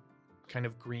little kind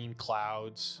of green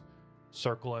clouds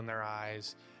circle in their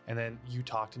eyes. And then you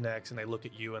talk to next and they look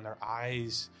at you and their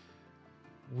eyes,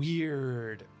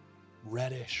 weird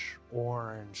reddish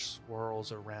orange,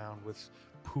 swirls around with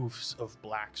poofs of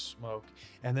black smoke.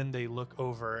 And then they look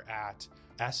over at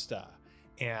Esta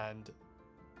and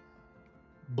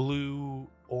blue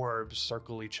orbs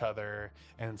circle each other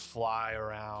and fly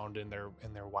around in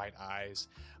their white eyes.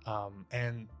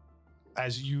 And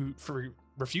as you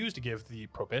refuse to give the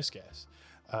proboscis,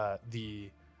 the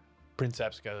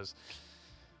princeps goes,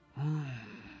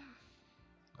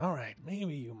 all right,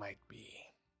 maybe you might be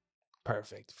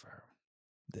perfect for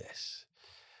this.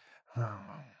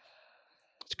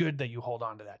 It's good that you hold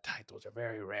on to that title. Those are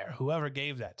very rare. Whoever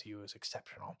gave that to you is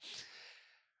exceptional.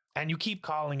 And you keep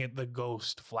calling it the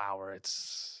ghost flower.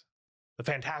 It's the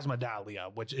Phantasma Dahlia,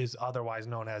 which is otherwise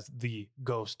known as the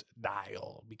ghost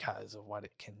dial because of what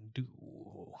it can do.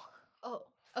 Oh,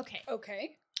 okay.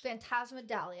 Okay. Phantasma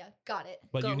Dahlia. Got it.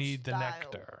 But you Ghost need the dial.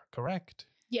 nectar, correct?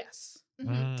 Yes.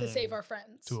 Mhm. To save our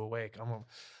friends. To awake. Are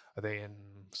they in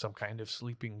some kind of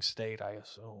sleeping state, I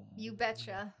assume? You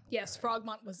betcha. Yes,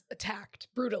 Frogmont was attacked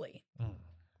brutally.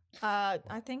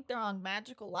 I think they're on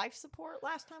magical life support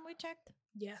last time we checked.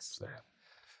 Yes.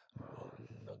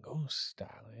 The ghost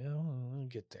dial,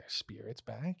 get their spirits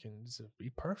back and it'll be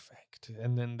perfect.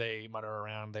 And then they mutter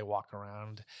around, they walk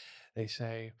around, they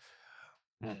say,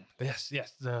 yes,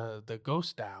 the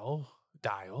ghost dial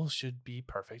should be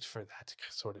perfect for that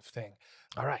sort of thing.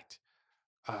 All right.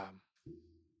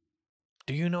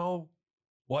 Do you know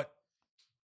what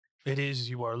it is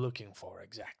you are looking for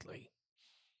exactly?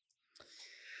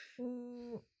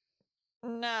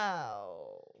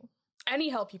 No. Any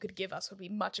help you could give us would be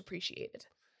much appreciated.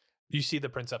 You see the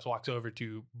princeps walks over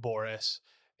to Boris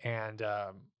and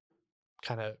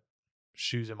kind of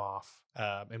shoos him off.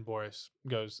 And Boris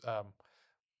goes,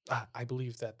 I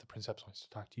believe that the princeps wants to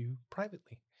talk to you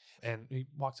privately. And he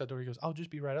walks out the door. He goes, I'll just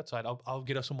be right outside. I'll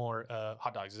get us some more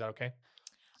hot dogs. Is that okay?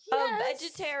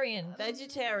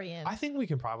 Vegetarian. I think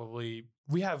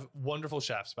we have wonderful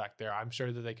chefs back there. I'm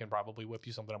sure that they can probably whip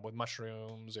you something up with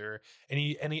mushrooms or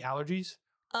any allergies.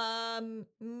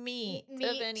 Meat of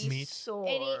Meat. any Meat. sort.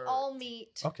 All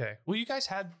meat. Okay. Well, you guys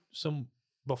had some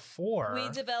before. We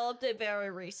developed it very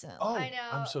recently. Oh, I know.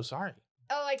 I'm so sorry.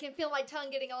 Oh, I can feel my tongue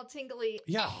getting all tingly.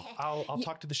 Yeah, I'll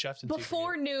talk to the chefs and see if we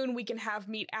Before can- noon, we can have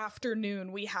meat. After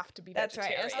noon, we have to be That's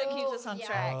right. vegetarian. Esta keeps us on yeah.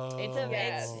 track. It's a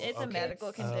Yes. it's a Okay.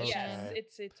 medical condition. Yes,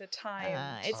 it's a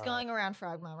time. It's All going around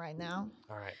Frogma right now.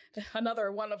 All right.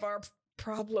 Another one of our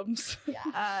problems.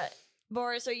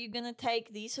 Boris, are you gonna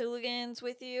take these hooligans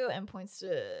with you? And points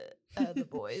to the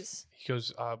boys. He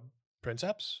goes,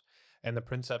 princeps? And the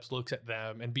princeps looks at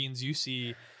them, and Beans, you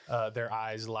see their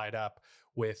eyes light up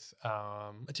with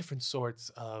different sorts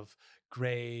of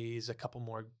grays, a couple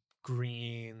more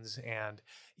greens, and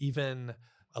even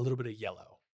a little bit of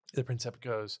yellow. The princeps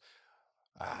goes,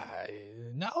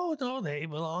 no, they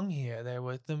belong here. They're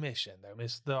with the mission.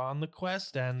 They're on the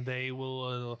quest, and they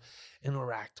will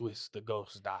interact with the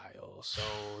ghost dial, so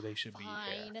they should be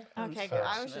here. Okay, good.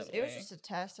 It was just a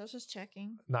test. I was just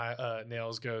checking.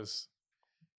 Nails goes,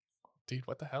 dude,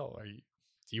 what the hell?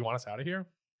 Do you want us out of here?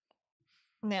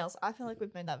 Nails, I feel like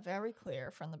we've made that very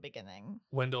clear from the beginning.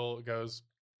 Wendell goes,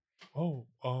 oh,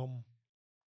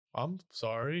 I'm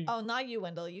sorry. Oh, not you,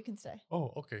 Wendell. You can stay.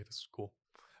 Oh, okay, that's cool.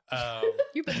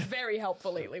 You've been very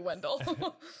helpful lately, Wendell.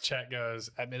 Chet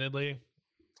goes, admittedly,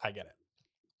 I get it.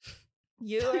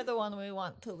 You are the one we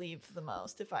want to leave the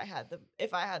most. If I had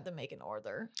to make an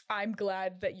order, I'm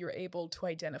glad that you're able to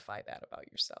identify that about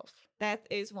yourself. that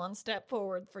is one step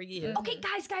forward for you. Okay,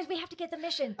 guys, we have to get the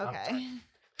mission. Okay.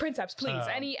 Princeps, please,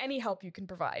 any help you can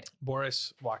provide.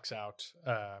 Boris walks out,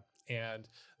 and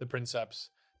the Princeps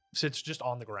sits just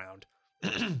on the ground.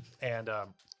 And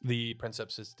the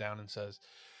Princeps sits down and says,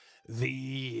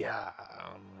 The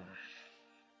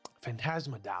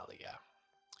Phantasmadalia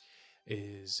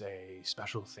is a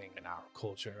special thing in our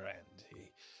culture, and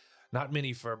not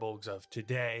many furbolgs of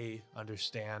today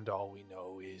understand. All we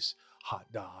know is hot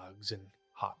dogs and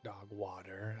hot dog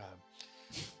water.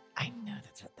 I know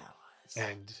that's what that was.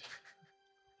 And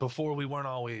before, we weren't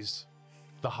always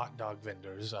the hot dog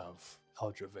vendors of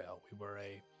Eldravale. We were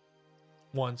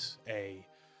once a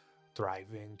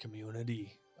thriving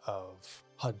community of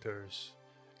hunters,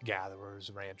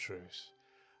 gatherers, ranchers.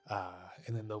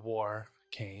 And then the war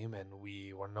came, and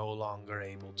we were no longer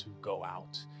able to go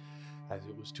out as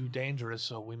it was too dangerous.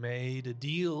 So we made a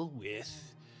deal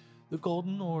with the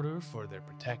Golden Order for their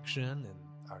protection.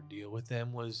 And our deal with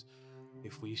them was,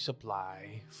 if we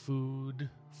supply food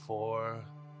for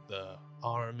the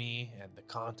army and the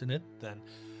continent, then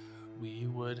we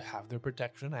would have their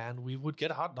protection and we would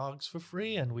get hot dogs for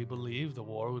free. And we believed the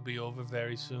war would be over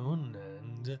very soon.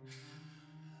 And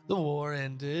the war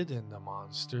ended, and the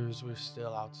monsters were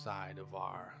still outside of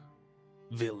our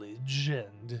village,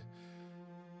 and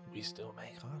we still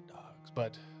make hot dogs.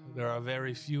 But there are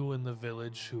very few in the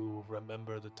village who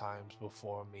remember the times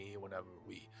before me, whenever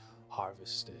we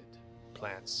harvested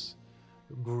plants,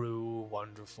 grew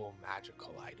wonderful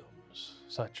magical items,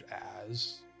 such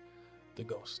as the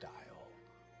ghost dial.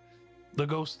 The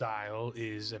ghost dial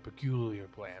is a peculiar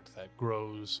plant that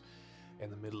grows in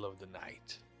the middle of the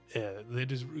night.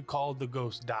 It is called the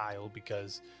ghost dial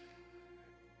because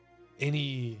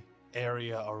any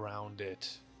area around it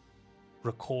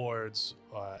records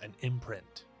an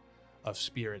imprint of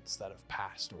spirits that have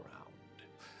passed around.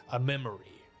 A memory.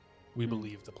 We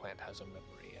believe the plant has a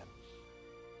memory. And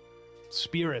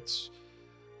spirits,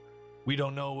 we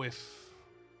don't know if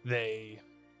they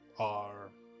are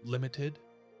limited.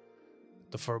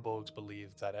 The Furbolgs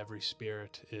believe that every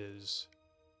spirit is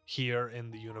here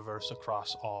in the universe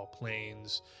across all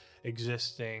planes,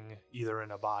 existing either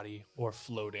in a body or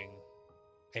floating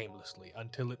aimlessly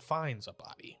until it finds a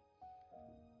body.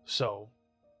 So,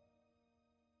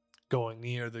 going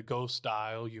near the ghost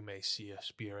dial, you may see a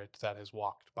spirit that has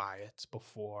walked by it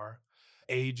before,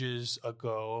 ages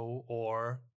ago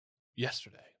or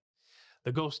yesterday.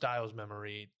 The ghost dial's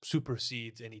memory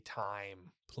supersedes any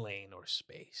time, plane, or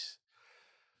space.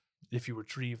 If you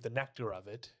retrieve the nectar of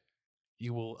it,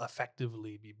 you will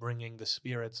effectively be bringing the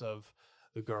spirits of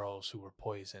the girls who were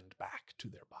poisoned back to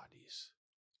their bodies.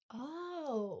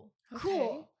 Oh, Okay.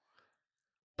 cool.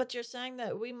 But you're saying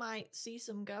that we might see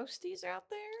some ghosties out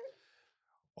there?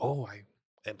 Oh, I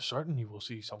am certain you will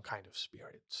see some kind of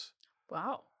spirits.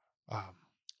 Wow.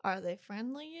 Are they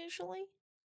friendly usually?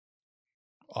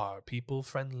 Are people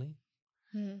friendly?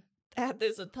 That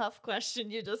is a tough question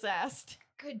you just asked.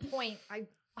 Good point.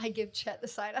 I give Chet the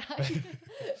side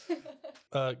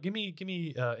eye. Give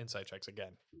me insight checks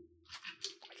again.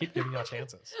 I keep giving y'all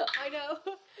chances. I know.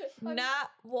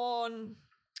 Not one.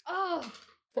 Oh,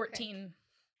 14.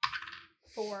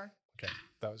 4. Okay,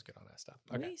 that was good on that stuff.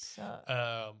 Okay. We suck.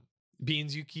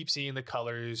 Beans, you keep seeing the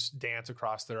colors dance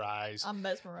across their eyes. I'm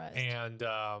mesmerized. And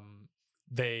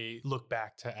they look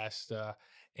back to Esta,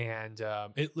 and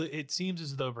it seems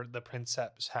as though the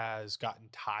Princeps has gotten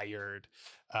tired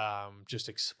just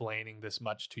explaining this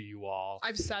much to you all.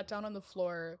 I've sat down on the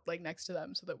floor like next to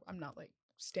them so that I'm not like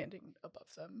standing above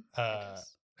them. I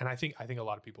guess. And I think a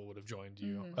lot of people would have joined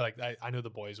you. Mhm. Like I know the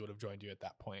boys would have joined you at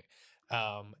that point.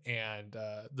 And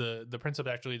the Princeps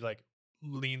actually like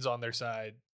leans on their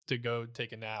side to go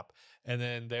take a nap, and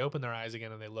then they open their eyes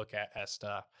again and they look at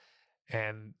Esta,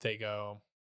 and they go,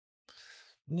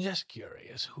 Just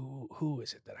curious, who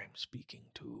is it that I'm speaking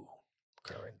to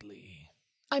currently?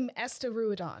 I'm Esta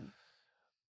Ruidon.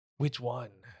 Which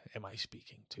one am I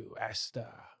speaking to?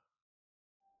 Esta.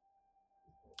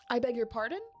 I beg your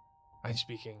pardon? I'm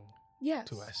speaking Yes.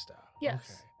 to Esta. Yes.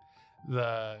 Okay.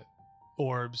 the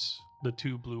orbs, the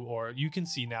two blue orbs. You can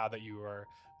see now that you are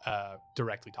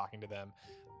directly talking to them.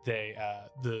 They,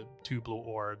 the two blue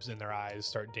orbs in their eyes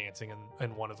start dancing,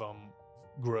 and one of them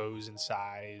grows in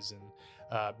size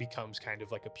and becomes kind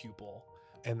of like a pupil.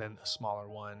 And then a smaller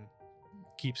one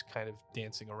keeps kind of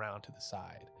dancing around to the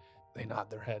side. They nod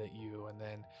their head at you, and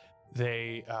then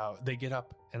they get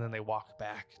up, and then they walk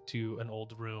back to an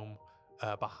old room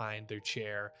behind their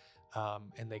chair,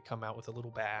 and they come out with a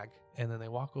little bag, and then they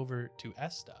walk over to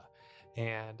Esta,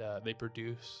 and they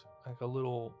produce like a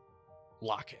little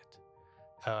locket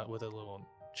with a little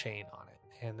chain on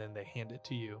it, and then they hand it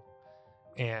to you,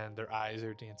 and their eyes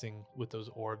are dancing with those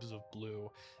orbs of blue,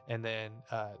 and then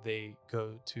they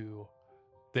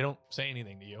don't say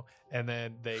anything to you, and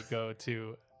then they go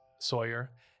to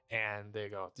Sawyer, and they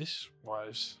go, "This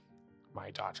was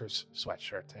my daughter's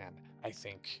sweatshirt, and I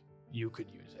think you could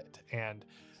use it, and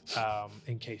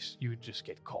in case you just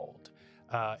get cold."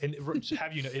 And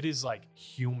have you know, it is like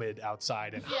humid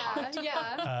outside and hot.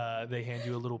 Yeah. They hand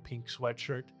you a little pink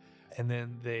sweatshirt, and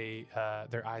then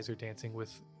their eyes are dancing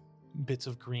with bits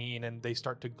of green, and they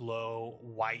start to glow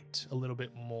white a little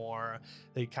bit more.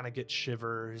 They kind of get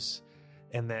shivers,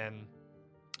 and then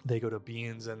they go to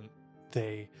Beans, and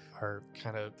they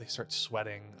start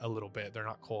sweating a little bit. They're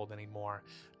not cold anymore,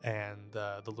 and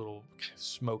the little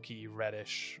smoky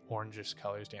reddish orangish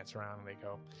colors dance around, and they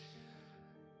go,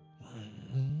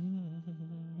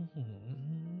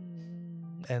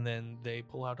 and then they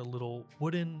pull out a little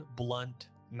wooden blunt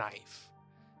knife,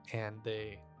 and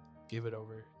they give it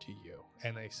over to you,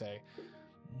 and they say,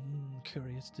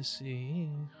 "Curious to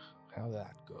see how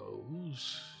that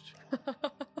goes."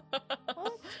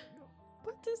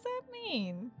 What does that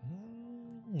mean?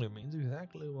 It means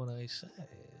exactly what I said.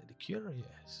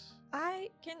 Curious.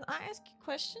 Can I ask you a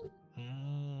question?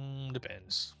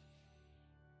 Depends.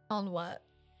 On what?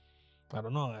 I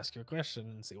don't know. Ask your question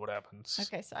and see what happens.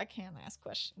 Okay, so I can ask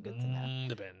question. Good to know.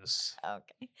 Depends.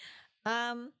 Okay.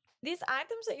 These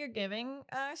items that you're giving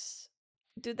us,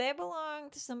 do they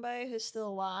belong to somebody who's still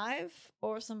alive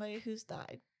or somebody who's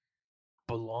died?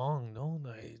 Belong? No,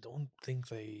 I don't think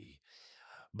they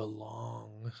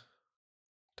belong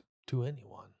to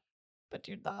anyone. But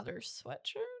your daughter's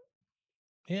sweatshirt?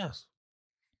 Yes.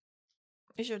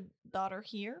 Is your daughter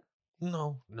here?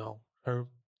 No. Her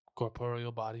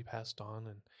corporeal body passed on,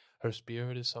 and her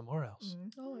spirit is somewhere else.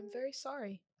 Oh, I'm very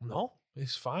sorry. No,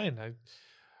 it's fine.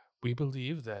 We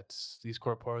believe that these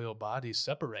corporeal bodies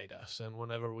separate us, and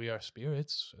whenever we are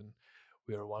spirits, and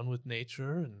we are one with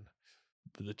nature and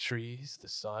the trees, the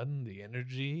sun, the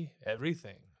energy,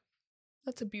 everything.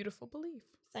 That's a beautiful belief.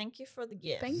 Thank you for the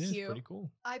gift. Thank It's you. pretty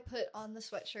cool. I put on the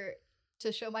sweatshirt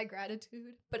to show my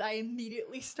gratitude, but I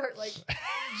immediately start like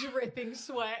dripping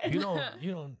sweat. You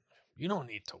don't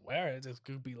need to wear it. It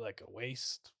could be like a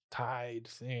waist tied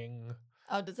thing.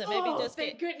 Oh, does it maybe just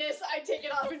thank get... goodness I take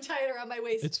it off and tie it around my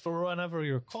waist. It's for whenever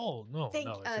you're cold. No, if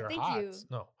you're thank hot. you.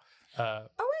 No. Are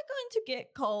we going to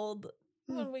get cold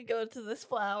when we go to this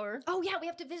flower? Oh yeah, we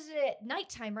have to visit it at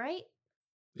nighttime, right?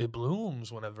 It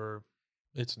blooms whenever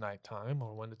it's nighttime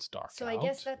or when it's dark So out. I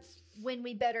guess that's when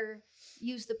we better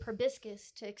use the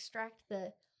proboscis to extract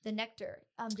the nectar.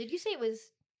 Did you say it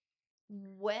was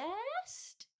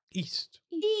west? East.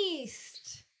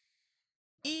 East.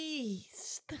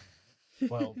 East.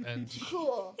 Well, and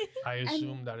Cool. I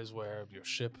assume that is where your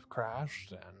ship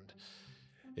crashed, and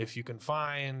if you can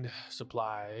find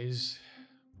supplies,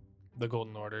 the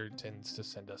Golden Order tends to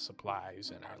send us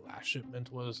supplies, and our last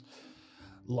shipment was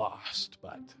lost,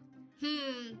 but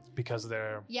because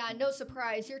they're... Yeah, no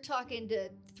surprise. You're talking to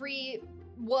 3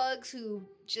 wugs who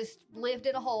just lived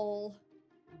in a hole.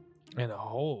 in a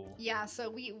hole. Yeah,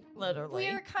 so Literally.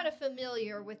 we're kind of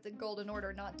familiar with the Golden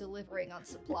Order not delivering on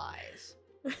supplies.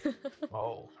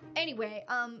 Oh, Anyway,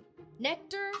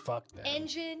 nectar, fuck them.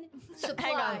 engine, supplies.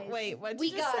 Hang on, wait, what'd we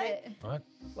you just got say? it. What?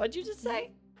 What'd you just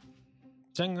say?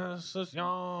 Sing us a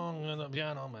song and the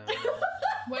piano man.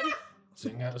 What?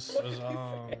 Sing us a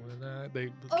song. They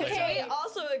Okay. We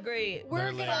also agree.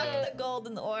 We're They're gonna. like, The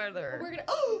Golden Order. We're gonna.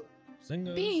 Oh, Sing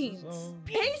us Beans. a song.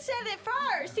 He said it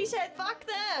first. He said, "Fuck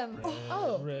them." Red,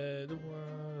 Oh. red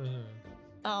wine.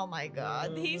 Oh my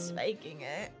God, he's faking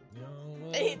it.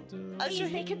 Hey,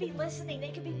 please, they could be listening. They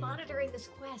could be monitoring this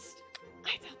quest.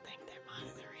 I don't think they're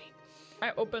monitoring.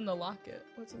 I open the locket.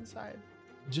 What's inside?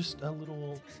 just a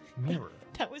little mirror.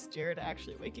 That was Jared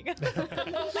actually waking up.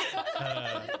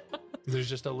 There's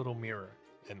just a little mirror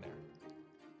in there.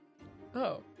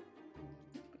 Oh.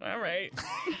 All right.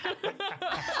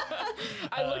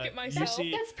 I look at myself.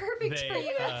 see- That's perfect for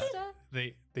you, Asta.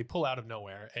 They pull out of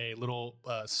nowhere a little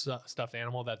stuffed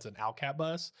animal that's an Alcat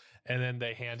bus, and then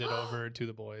they hand it over to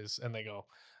the boys, and they go,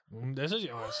 "This is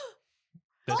yours.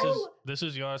 This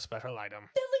is your special item."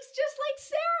 That looks just like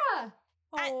Sarah.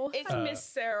 Oh, It's I miss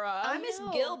Sarah. I miss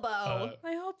know. Gilbo.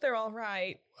 I hope they're all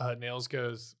right. Nails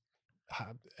goes,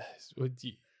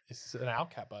 "It's an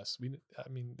Alcat bus. Do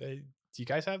you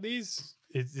guys have these?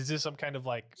 Is this some kind of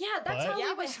like Yeah, that's What? how Yeah,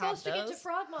 we we were have supposed to get to those.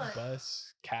 Frogmont.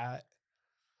 bus cat?"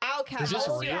 Okay. Is this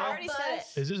you real? already said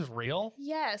it. Is this real?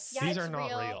 Yes. Yeah, These it's are not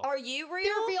real. real. Are you real?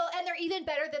 They're real, and they're even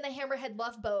better than the Hammerhead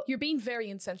Love Boat. You're being very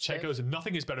insensitive. Chet goes,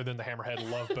 nothing is better than the Hammerhead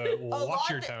Love Boat. Watch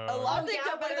your tone. a lot Oh, things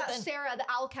yeah, are what better about than. Sarah, the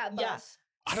Owlcat bus? Yeah.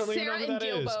 I don't even know Sarah who and that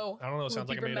is. Gilbo I don't know. It sounds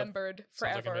will like be a made up. remembered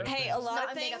sounds like a forever. made up Hey, thing. a It's lot not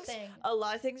of a made-up things. thing. A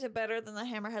lot of things are better than the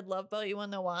Hammerhead Love Boat. You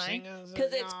wanna know why? Singers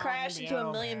Because and it's crashed into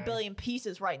a million man. billion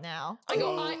pieces right now. I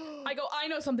go, I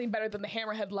know something better than the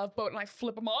Hammerhead Love Boat, and I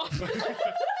flip them off.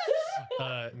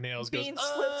 Nails goes. Beans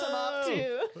flips him off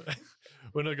too.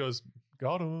 Window goes,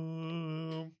 got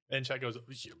him. And Chet goes,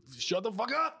 shut the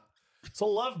fuck up. It's a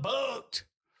love boat.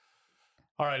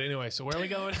 All right. Anyway, so where are we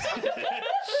going?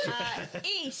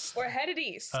 East. We're headed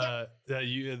east.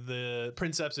 The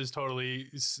princeps is totally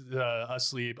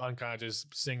asleep, unconscious,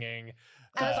 singing.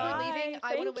 As uh, we're leaving,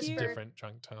 I want to Thank you. whisper, different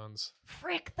drunk tones.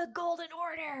 frick the Golden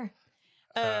Order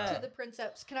Uh, to the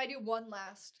princeps. Can I do one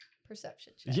last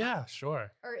perception check? Yeah,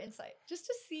 sure. Or insight? Just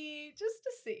to see.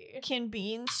 Can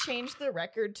Beans change the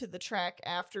record to the track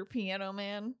after Piano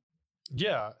Man?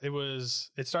 Yeah,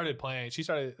 it started playing.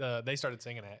 They started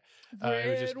singing it. It was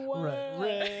Red just wine.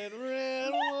 red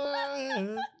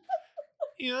wine.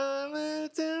 You're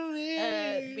to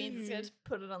me. Beans is gonna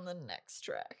put it on the next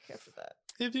track after that.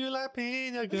 If you like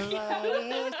pina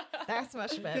coladas, That's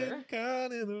much better.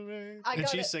 God in the rain. I And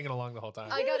got she's it. singing along the whole time.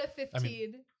 I got a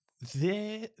 15.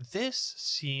 This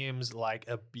seems like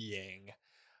a being,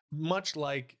 much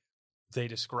like they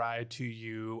describe to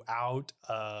you, out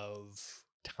of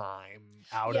time,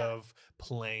 out Yeah. of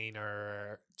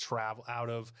planar travel, out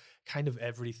of kind of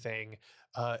everything.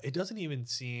 It doesn't even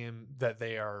seem that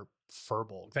they are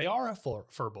furbolg. They are a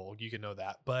furbolg, you can know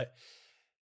that, but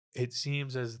it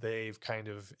seems as they've kind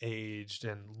of aged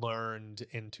and learned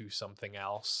into something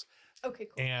else. Okay,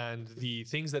 cool. And the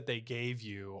things that they gave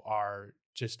you are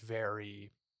just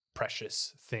very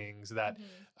precious things that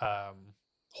Mhm.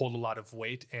 hold a lot of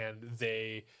weight, and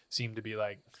they seem to be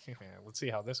like, let's see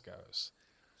how this goes.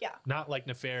 Yeah. Not like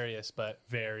nefarious, but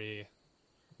very,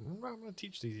 I'm going to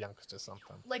teach these youngsters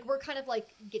something. Like, we're kind of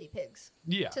like guinea pigs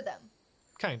Yeah, to them.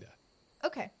 kind of.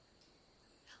 Okay.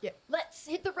 Yeah. Let's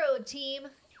hit the road, team.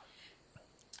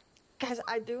 Guys,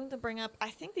 I do want to bring up, I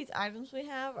think these items we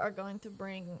have are going to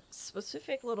bring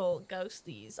specific little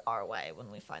ghosties our way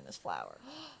when we find this flower.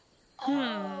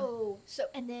 Oh. So,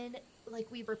 and then,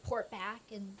 like, we report back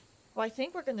and. Well, I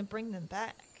think we're going to bring them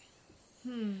back.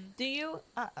 Do you?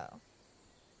 Uh-oh.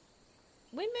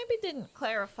 We maybe didn't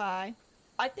clarify.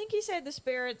 I think he said the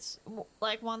spirits,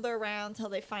 wander around till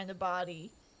they find a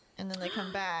body, and then they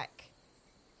come back.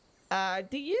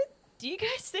 Do you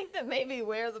guys think that maybe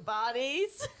we're the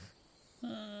bodies?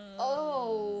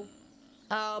 Oh.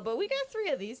 But we got 3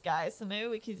 of these guys, so maybe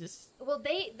we could just... Well,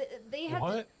 they had.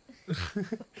 What?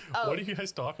 Oh. What are you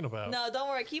guys talking about? No, don't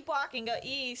worry. Keep walking. Go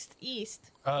east.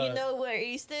 Uh, You know where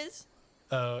east is?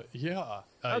 Yeah.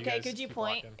 Okay, guys could you keep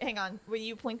point? walking. Hang on. Will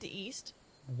you point to east?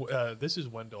 This is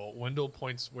Wendell. Wendell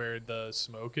points where the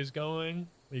smoke is going.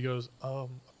 He goes,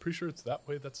 I'm pretty sure it's that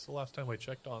way. That's the last time I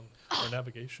checked on our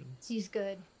navigation. He's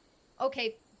good.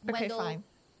 Okay, Okay, Wendell, fine.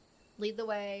 lead the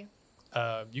way.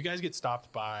 You guys get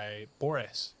stopped by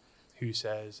Boris, who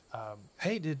says,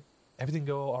 hey, did everything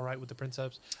go all right with the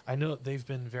princeps? I know they've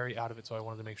been very out of it, so I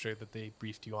wanted to make sure that they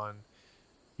briefed you on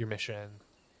your mission.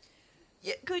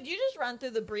 Yeah, could you just run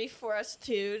through the brief for us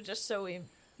too, just so we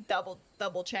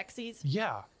double check these?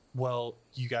 Yeah. Well,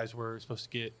 you guys were supposed to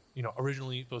get,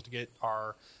 originally supposed to get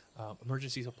our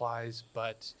emergency supplies,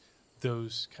 but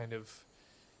those kind of,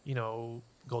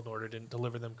 Golden Order didn't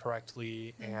deliver them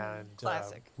correctly, and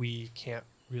Classic. we can't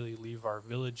really leave our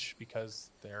village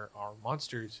because there are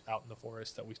monsters out in the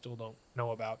forest that we still don't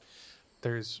know about.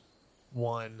 There's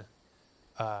one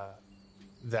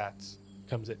that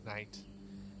comes at night,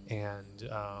 and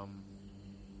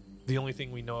the only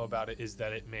thing we know about it is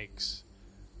that it makes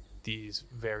these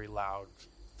very loud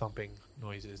thumping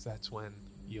noises. That's when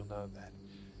you'll know that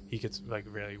he gets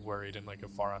really worried, and a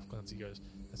far off glance he goes,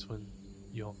 that's when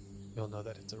you'll know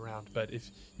that it's around. But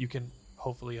if you can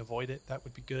hopefully avoid it, that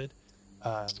would be good.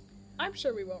 I'm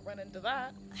sure we won't run into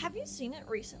that. Have you seen it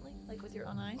recently, with your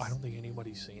own eyes? I don't think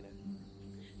anybody's seen it.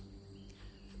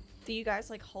 Do you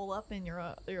guys hole up in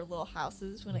your little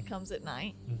houses when it comes at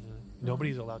night? Mm-hmm.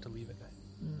 Nobody's allowed to leave at night.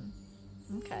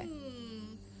 Okay.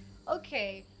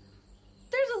 Okay.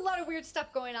 There's a lot of weird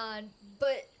stuff going on,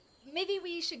 but maybe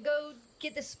we should go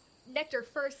get this nectar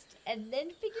first and then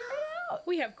figure it out.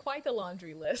 We have quite the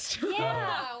laundry list.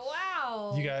 Yeah,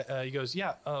 wow. He goes,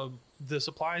 yeah, the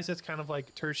supplies, that's kind of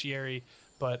tertiary,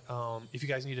 but if you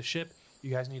guys need a ship,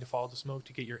 you guys need to follow the smoke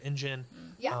to get your engine.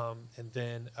 Yeah. And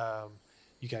then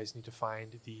you guys need to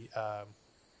find the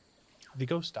the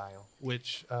ghost dial,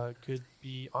 which could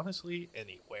be honestly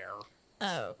anywhere.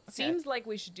 Oh, okay. Seems like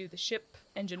we should do the ship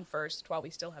engine first while we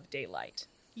still have daylight.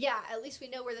 Yeah, at least we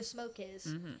know where the smoke is.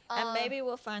 And maybe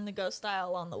we'll find the ghost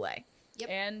dial on the way. Yep.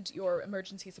 And your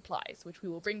emergency supplies, which we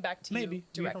will bring back to Maybe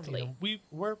you We don't need directly. them.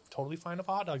 We're totally fine with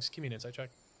hot dogs. Give me an inside check.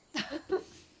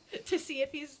 to see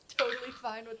if he's totally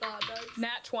fine with the hot dogs.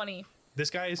 Nat 20. This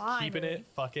guy is keeping Finally. it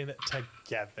fucking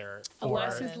together.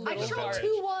 Unless for his I little the rolled heart.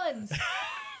 village. 2 ones.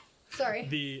 Sorry.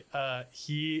 The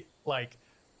he like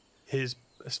his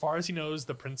as far as he knows,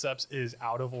 the princeps is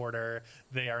out of order.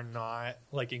 They are not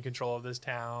like in control of this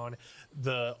town.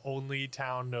 The only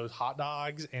town knows hot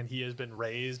dogs, and he has been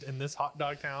raised in this hot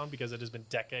dog town because it has been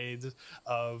decades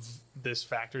of this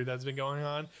factory that's been going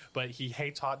on. But he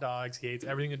hates hot dogs. He hates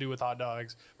everything to do with hot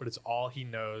dogs. But it's all he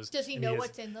knows. Does he and know is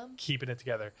what's in them? Keeping it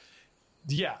together.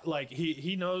 Yeah, like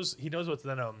he knows what's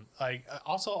in them. Like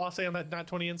also, I'll say on that Nat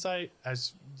 20 insight,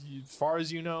 as far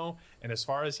as you know, and as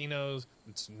far as he knows,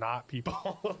 it's not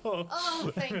people.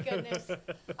 Oh, thank goodness.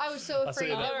 I was so I'll say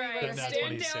afraid that- that we All were right, Then that's stand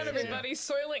what he down, saves, everybody.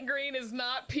 Soylent Green is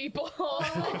not people.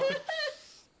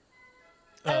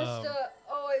 Esther,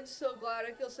 oh, I'm so glad.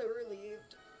 I feel so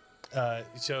relieved.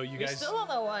 So you We guys still don't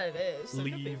know what it is. It could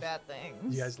be leave- bad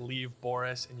things. you guys leave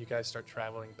Boris and you guys start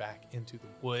traveling back into the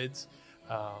woods.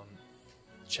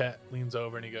 Chet leans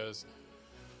over and he goes,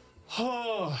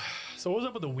 "Oh, so what's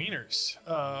up with the wieners?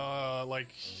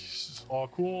 Like, all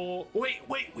cool. Wait,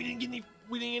 we didn't get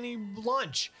any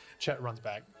lunch." Chet runs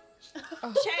back. Chet,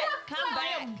 come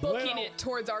I am back. booking Well, it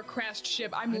towards our crashed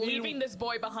ship. I'm need leaving this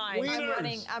boy behind.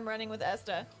 Wieners. I'm running with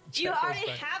Esta. Chet You goes already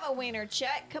back. have a wiener,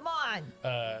 Chet. Come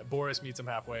on. Boris meets him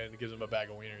halfway and gives him a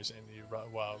bag of wieners, and he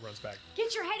runs back.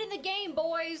 Get your head in the game,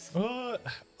 boys.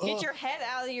 Get your head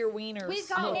out of your wieners. We've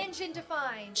got an engine to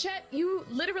find. Chet, you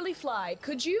literally fly.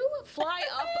 Could you fly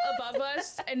up above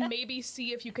us and maybe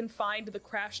see if you can find the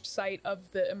crashed site of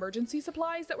the emergency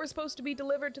supplies that were supposed to be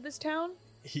delivered to this town?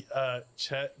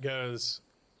 Chet goes,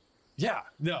 "Yeah,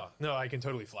 no, I can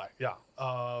totally fly. Yeah."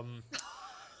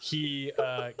 He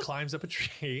climbs up a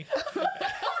tree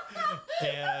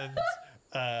and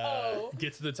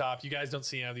gets to the top. You guys don't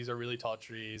see him. These are really tall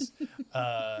trees.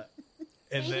 And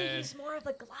Maybe then he's more of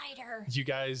a glider. you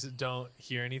guys don't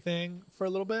hear anything for a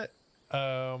little bit.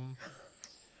 And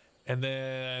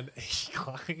then he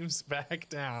climbs back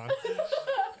down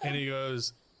and he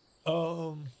goes,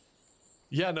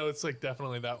 yeah, no, it's like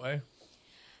definitely that way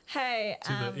Hey,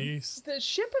 to the east. The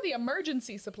ship or the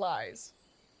emergency supplies?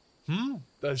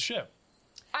 The ship.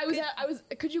 I was.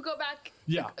 Could you go back?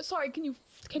 Yeah. Sorry. Can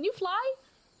you fly?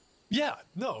 Yeah,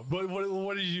 no, but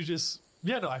what did you just?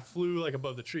 Yeah, no, I flew like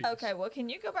above the trees. okay, well, can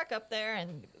you go back up there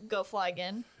and go fly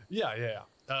again? Yeah.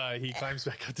 He climbs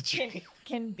back up the tree.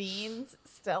 Can Beans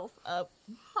stealth up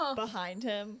behind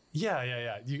him?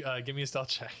 Yeah. You give me a stealth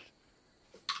check.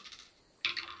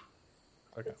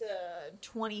 Okay. It's a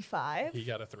 25. He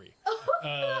got a 3.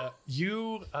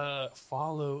 You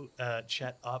follow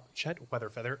Chet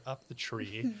Weatherfeather up the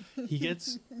tree. He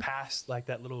gets past like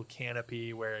that little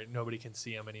canopy where nobody can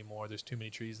see him anymore. There's too many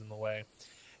trees in the way.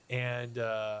 And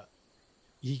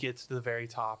he gets to the very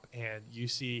top, and you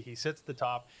see he sits at the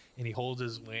top and he holds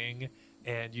his wing,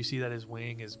 and you see that his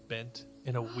wing is bent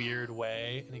in a weird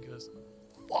way, and he goes,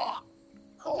 "Fuck!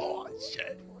 Oh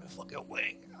shit! My fucking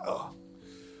wing! Oh,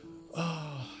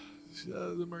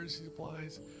 the emergency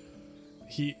supplies."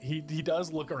 He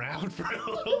does look around for a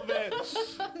little bit,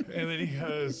 and then he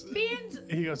goes, Beans.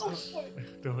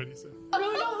 "No, what he said."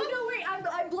 No, wait.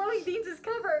 I'm blowing Beans'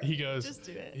 cover. He goes, Just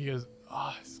do it. He goes,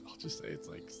 I'll just say it's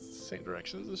like same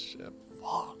direction as the ship.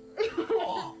 Fuck.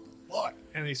 Oh, fuck.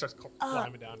 And he starts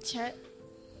climbing down. Chet,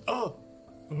 Oh,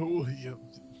 yeah.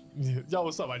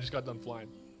 What's up? I just got done flying.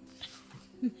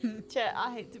 Chet,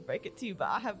 I hate to break it to you, but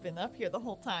I have been up here the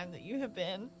whole time that you have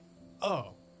been.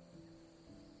 Oh.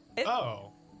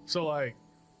 So like,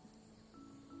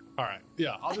 all right.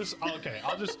 Yeah.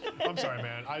 I'm sorry,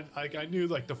 man. I knew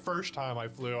like the first time I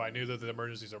flew, I knew that the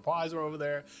emergency supplies were over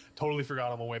there. Totally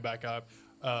forgot on my way back up.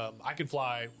 I can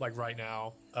fly like right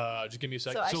now. Just give me a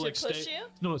second. So I should like push stay. you?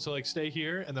 No, so like stay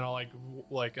here, and then I'll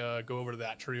go over to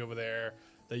that tree over there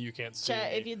that you can't see.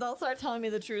 Chet, if you don't start telling me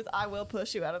the truth, I will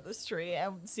push you out of this tree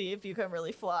and see if you can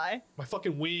really fly. My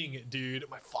fucking wing, dude.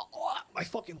 My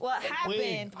fucking What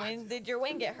wing. happened? When did your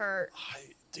wing get hurt?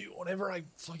 Dude, whenever I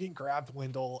fucking grabbed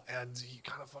Wendell and he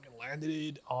kind of fucking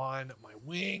landed on my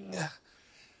wing,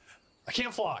 I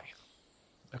can't fly.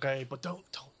 Okay, but don't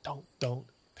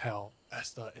tell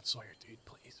Esta and Sawyer, dude.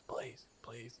 Please.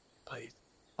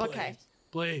 Okay.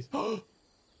 Please.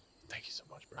 Thank you so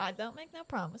much, bro. I don't make no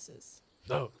promises.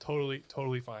 No, totally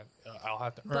fine. I'll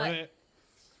have to earn But- it.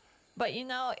 But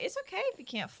it's okay if you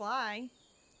can't fly.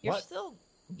 You're What? still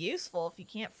useful if you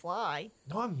can't fly.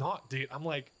 No, I'm not, dude. I'm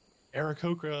like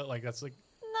Aarakocra. Like that's like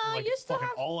No, like you still fucking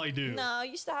have all I do. No,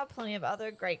 you still have plenty of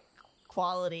other great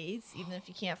qualities, even if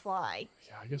you can't fly.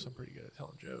 Yeah, I guess I'm pretty good at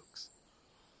telling jokes.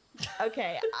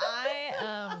 Okay,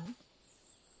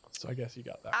 So I guess you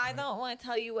got that. I right. don't want to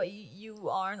tell you what you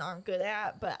are and aren't good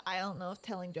at, but I don't know if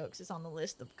telling jokes is on the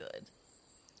list of good.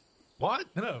 What?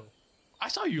 No, I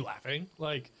saw you laughing.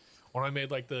 Like when I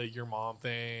made like the your mom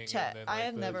thing. Chet, and then, I like,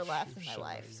 have the never laughed in my shit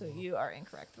life, about so your mom. you are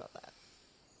incorrect about that.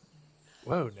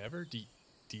 Whoa, never. Do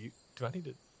I need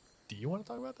to? Do you want to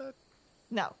talk about that?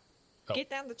 No. Oh. Get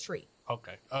down the tree.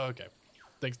 Okay. Oh, okay.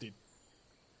 Thanks, dude.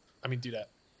 I mean, do that.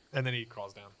 And then he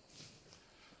crawls down.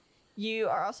 You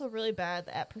are also really bad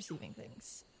at perceiving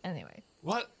things. Anyway.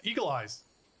 What? Eagle eyes.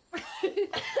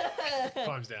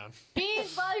 Climbs down.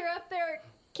 Beans, while you're up there,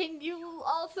 can you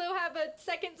also have a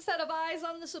second set of eyes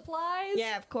on the supplies?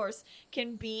 Yeah, of course.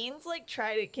 Can Beans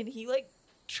can he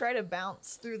try to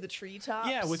bounce through the treetops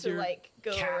Yeah, with to your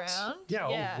go cat. around?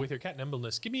 Yeah, with your cat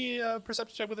nimbleness. Give me a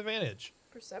perception check with advantage.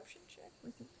 perception check.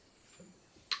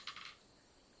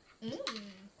 I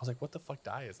was like, what the fuck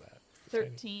die is that? It's tiny.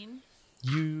 13.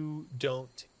 You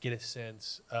don't get a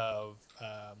sense of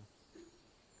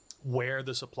where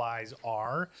the supplies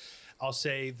are. I'll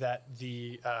say that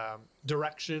the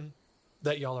direction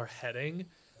that y'all are heading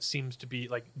seems to be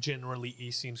like generally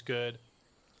east seems good.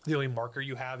 The only marker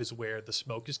you have is where the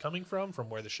smoke is coming from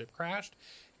where the ship crashed.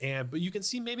 But you can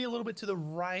see maybe a little bit to the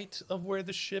right of where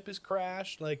the ship is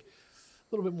crashed, like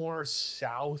a little bit more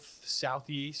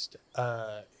southeast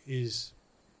is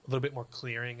a little bit more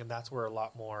clearing, and that's where a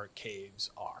lot more caves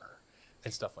are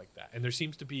and stuff like that. And there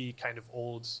seems to be kind of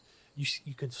old,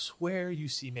 you can swear you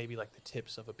see maybe like the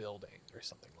tips of a building or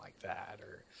something like that,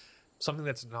 or something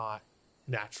that's not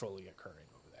naturally occurring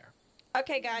over there.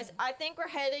 Okay, guys, I think we're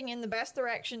heading in the best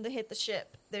direction to hit the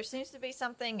ship. There seems to be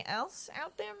something else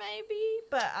out there, maybe,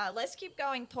 but let's keep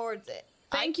going towards it.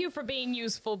 Thank you for being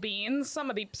useful, Beans.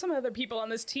 Some other people on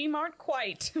this team aren't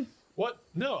quite. What?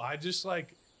 No, I just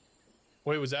like,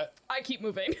 wait, was that? I keep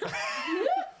moving.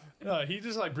 No, he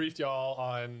just like briefed y'all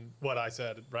on what I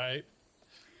said, right?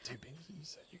 Dude, Beans, you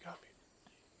said you got me.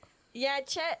 Yeah,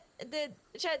 Chet did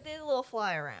a little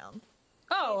fly around.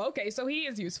 Oh, okay, so he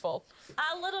is useful.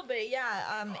 A little bit,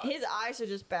 yeah. His eyes are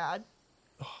just bad.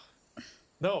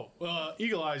 No,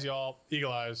 eagle eyes, y'all.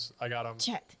 Eagle eyes. I got him.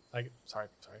 Chet, Sorry.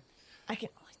 I can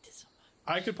like this.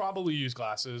 I could probably use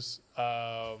glasses. Is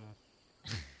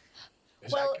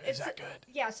that good?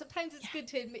 Yeah, sometimes it's good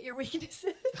to admit your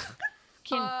weaknesses.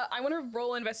 I want to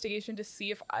roll investigation to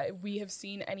see if we have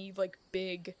seen any like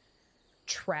big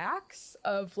tracks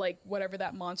of like whatever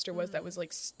that monster was that was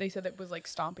like they said that was like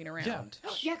stomping around.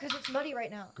 Yeah, because it's muddy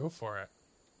right now. Go for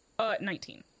it.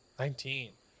 19. 19.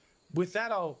 With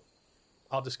that, I'll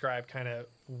describe kind of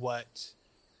what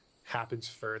happens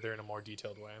further in a more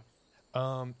detailed way.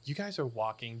 You guys are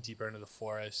walking deeper into the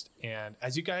forest, and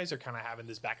as you guys are kind of having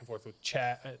this back and forth with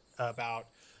Chet about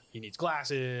he needs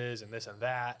glasses and this and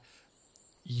that,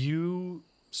 you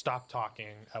stop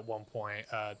talking at one point,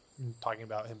 talking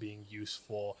about him being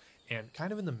useful, and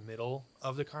kind of in the middle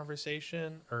of the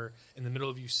conversation, or in the middle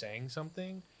of you saying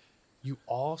something, you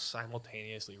all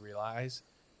simultaneously realize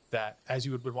that as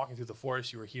you had been walking through the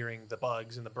forest, you were hearing the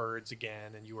bugs and the birds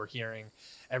again, and you were hearing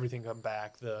everything come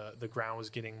back. The ground was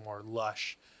getting more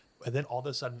lush. And then all of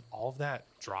a sudden, all of that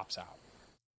drops out.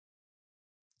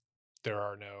 There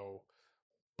are no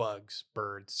bugs,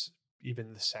 birds,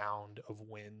 even the sound of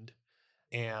wind.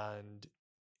 And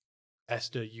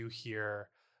Esta, you hear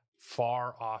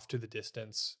far off to the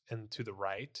distance and to the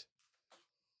right.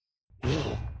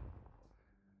 And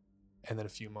then a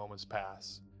few moments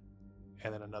pass.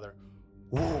 And then another,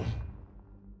 whoa.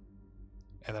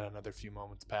 And then another few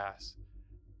moments pass.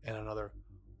 And another,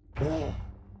 whoa.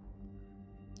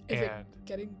 Is it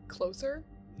getting closer?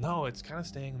 No, it's kind of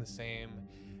staying in the same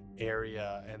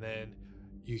area. And then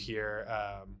you hear,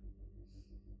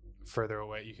 further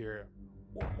away, you hear,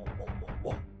 whoa, whoa, whoa, whoa,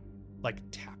 whoa. Like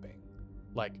tapping.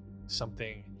 Like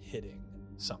something hitting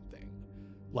something.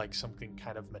 Like something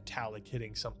kind of metallic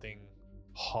hitting something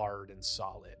hard and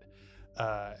solid.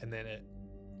 And then it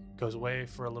goes away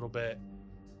for a little bit,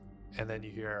 and then you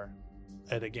hear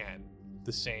it again,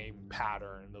 the same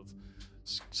pattern of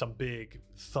some big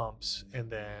thumps, and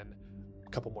then a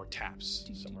couple more taps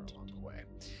somewhere along the way.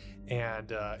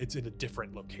 And it's in a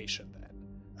different location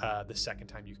then, the second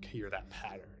time you hear that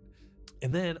pattern.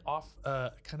 And then off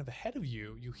kind of ahead of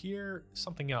you, you hear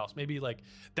something else. Maybe like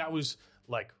that was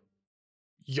like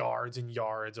yards and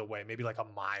yards away, maybe like a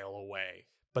mile away.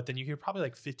 But then you hear probably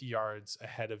like 50 yards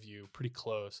ahead of you, pretty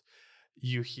close,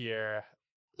 you hear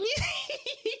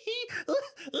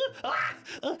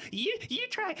you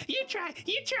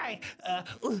try.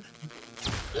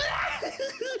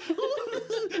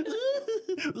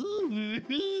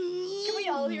 Can we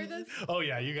all hear this? Oh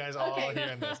yeah, you guys all Okay.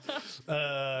 hearing this.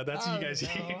 That's what you guys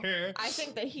hear. I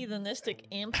think the heathenistic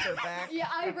imps are back. Yeah,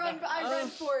 I run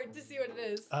forward to see what it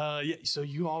is. Yeah, so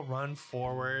you all run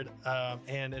forward,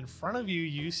 and in front of you,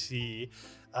 you see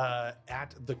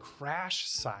at the crash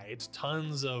site,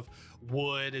 tons of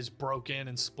wood is broken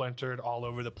and splintered all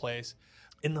over the place.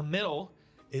 In the middle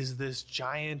is this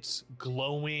giant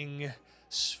glowing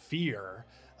sphere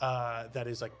that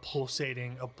is like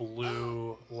pulsating a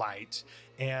blue light,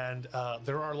 and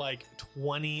there are like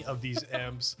 20 of these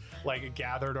imps like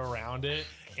gathered around it,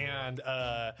 and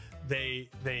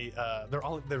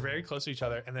they're very close to each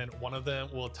other, and then one of them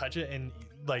will touch it and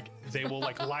like they will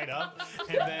like light up,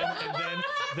 and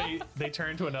then they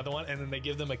turn to another one, and then they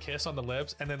give them a kiss on the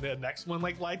lips, and then the next one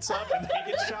like lights up and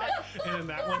they get shocked, and then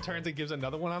that one turns and gives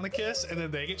another one on the kiss, and then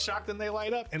they get shocked and they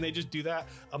light up, and they just do that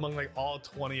among like all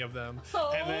 20 of them.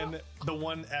 And then the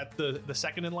one at the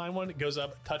second in line one goes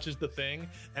up, touches the thing,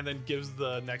 and then gives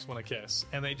the next one a kiss,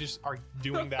 and they just are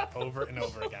doing that over and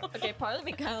over again. Okay, part of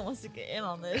me kind of wants to get in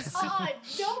on this.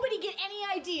 Nobody get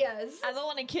any ideas. I don't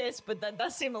want to kiss, but that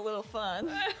does seem a little fun.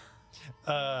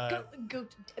 Go,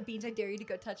 Beans, I dare you to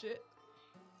go touch it.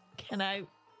 Can I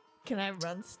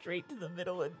run straight to the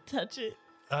middle and touch it?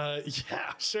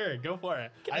 Yeah, sure, go for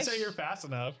it. Can I I say you're fast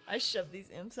enough. I shove these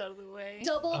imps out of the way.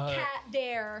 Double cat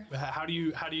dare. How do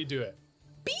you do it?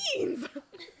 Beans!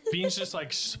 Beans just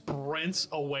like sprints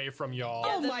away from y'all.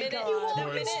 Oh my minute,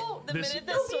 God. The minute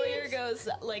that Sawyer goes,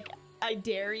 like, I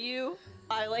dare you,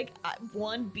 I like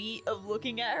one beat of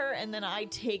looking at her, and then I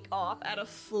take off at a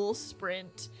full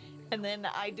sprint, and then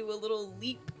I do a little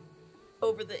leap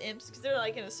over the imps, because they're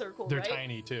like in a circle, They're right?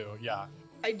 tiny too, yeah.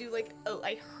 I do like,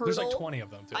 I hurdle. There's like 20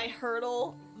 of them too. I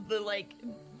hurdle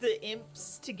the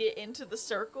imps to get into the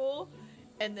circle,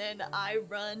 and then I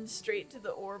run straight to the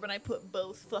orb and I put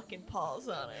both fucking paws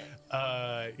on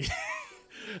it.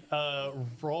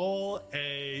 Roll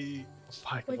a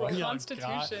fuck, Like what do y'all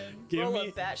Constitution. got? Roll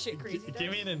a batshit crazy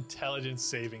Give me dice. an intelligence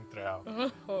saving throw.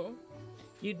 Oh.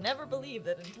 You'd never believe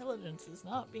that intelligence is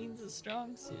not Beans'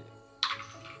 strong suit.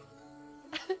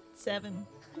 7.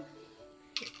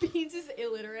 Beans is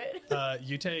illiterate.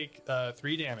 You take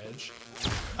 3 damage,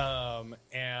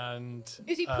 and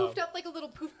Is he poofed up like a little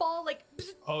poof ball? Like, psst?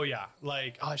 oh yeah,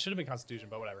 like I should have been Constitution,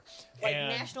 but whatever. Like And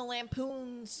National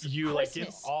Lampoon's you like get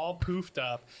Christmas. all poofed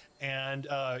up, and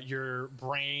your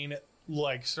brain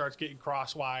like starts getting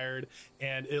cross-wired,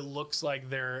 and it looks like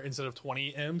instead of 20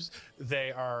 imps,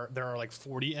 there are like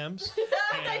 40 imps.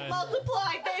 They've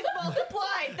multiplied.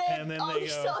 And then they you're go-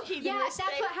 so Yeah, hedonistic.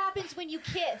 that's what happens when you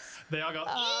kiss. They all go.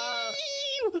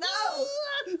 No.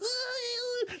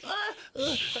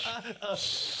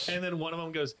 And then one of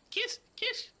them goes, kiss,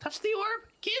 touch the orb,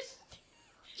 kiss.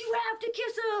 You have to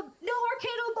kiss him. No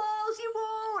Arcano balls. You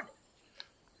won't.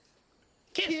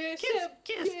 Kiss him.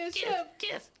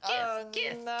 Oh,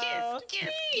 no.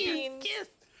 Beans.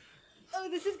 Oh,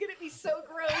 this is gonna be so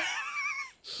gross.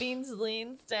 Beans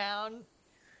leans down.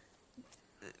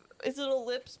 His little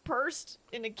lips pursed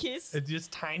in a kiss. This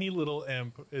tiny little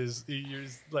imp you're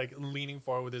just, like leaning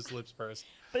forward with his lips pursed.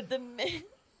 But the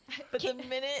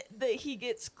minute that he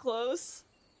gets close,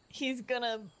 he's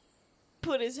gonna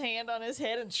put his hand on his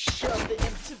head and shove the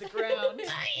imp to the ground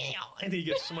And he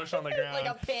gets smushed on the ground. like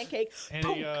a pancake. And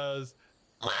he goes,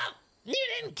 Well, you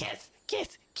didn't kiss.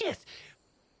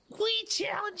 We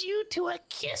challenge you to a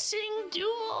kissing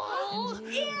duel.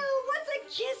 Ew, what's a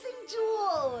kissing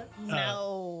duel?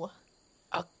 No.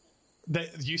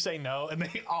 you say no, and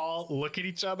they all look at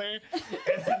each other,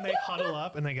 and then they huddle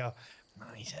up and they go,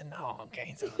 Oh, he said no.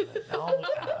 Okay, so no.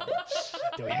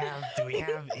 Do we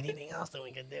have anything else that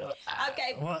we can do?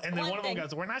 Okay. well, and then one of them thing.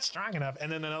 goes, we're not strong enough.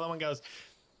 And then another one goes,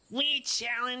 We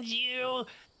challenge you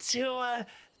to a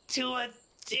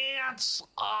dance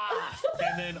off.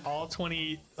 and then all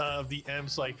 20 of the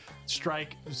imps like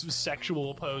strike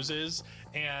sexual poses,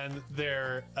 and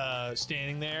they're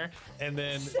standing there, and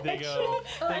then they go,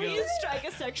 How do you strike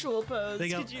a sexual pose? they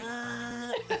go Could you?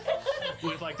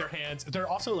 with like their hands. They're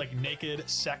also like naked,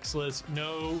 sexless,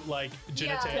 no like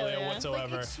genitalia Yeah.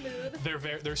 whatsoever. Like, it's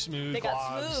smooth. They're smooth They got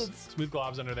globs, smooths. smooth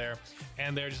globs under there,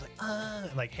 and they're just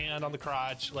like hand on the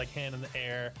crotch, like hand in the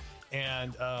air,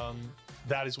 and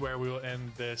that is where we will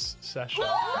end this session.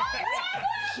 How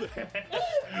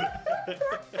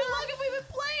long have we been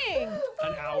playing?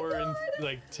 An hour and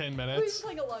like 10 We've minutes. been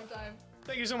playing a long time.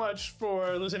 thank you so much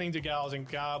for listening to Gals and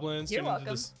Goblins. You're Tune into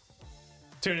welcome.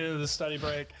 Tune into the study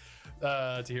break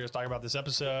to hear us talk about this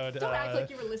episode. Don't act like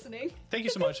you were listening. Thank you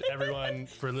so much, everyone,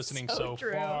 for listening So so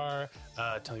true. far.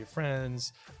 Tell your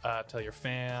friends, tell your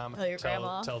fam, Tell your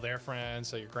grandma. tell their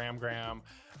friends, tell your gram. Graham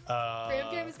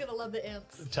is gonna love the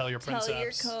imps. Tell your Tell your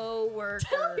princeps. coworkers.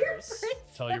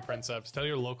 Tell your princeps. Tell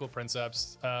your local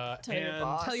princeps. Tell your and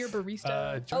boss. Tell your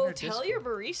barista. join Oh, our tell Discord. your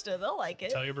barista. They'll like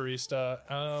it. Tell your barista.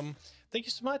 Thank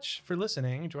you so much for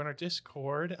listening. Join our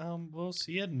Discord. We'll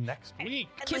see you next week.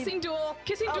 Kissing duel.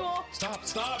 Kissing duel. Stop.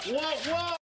 Whoa.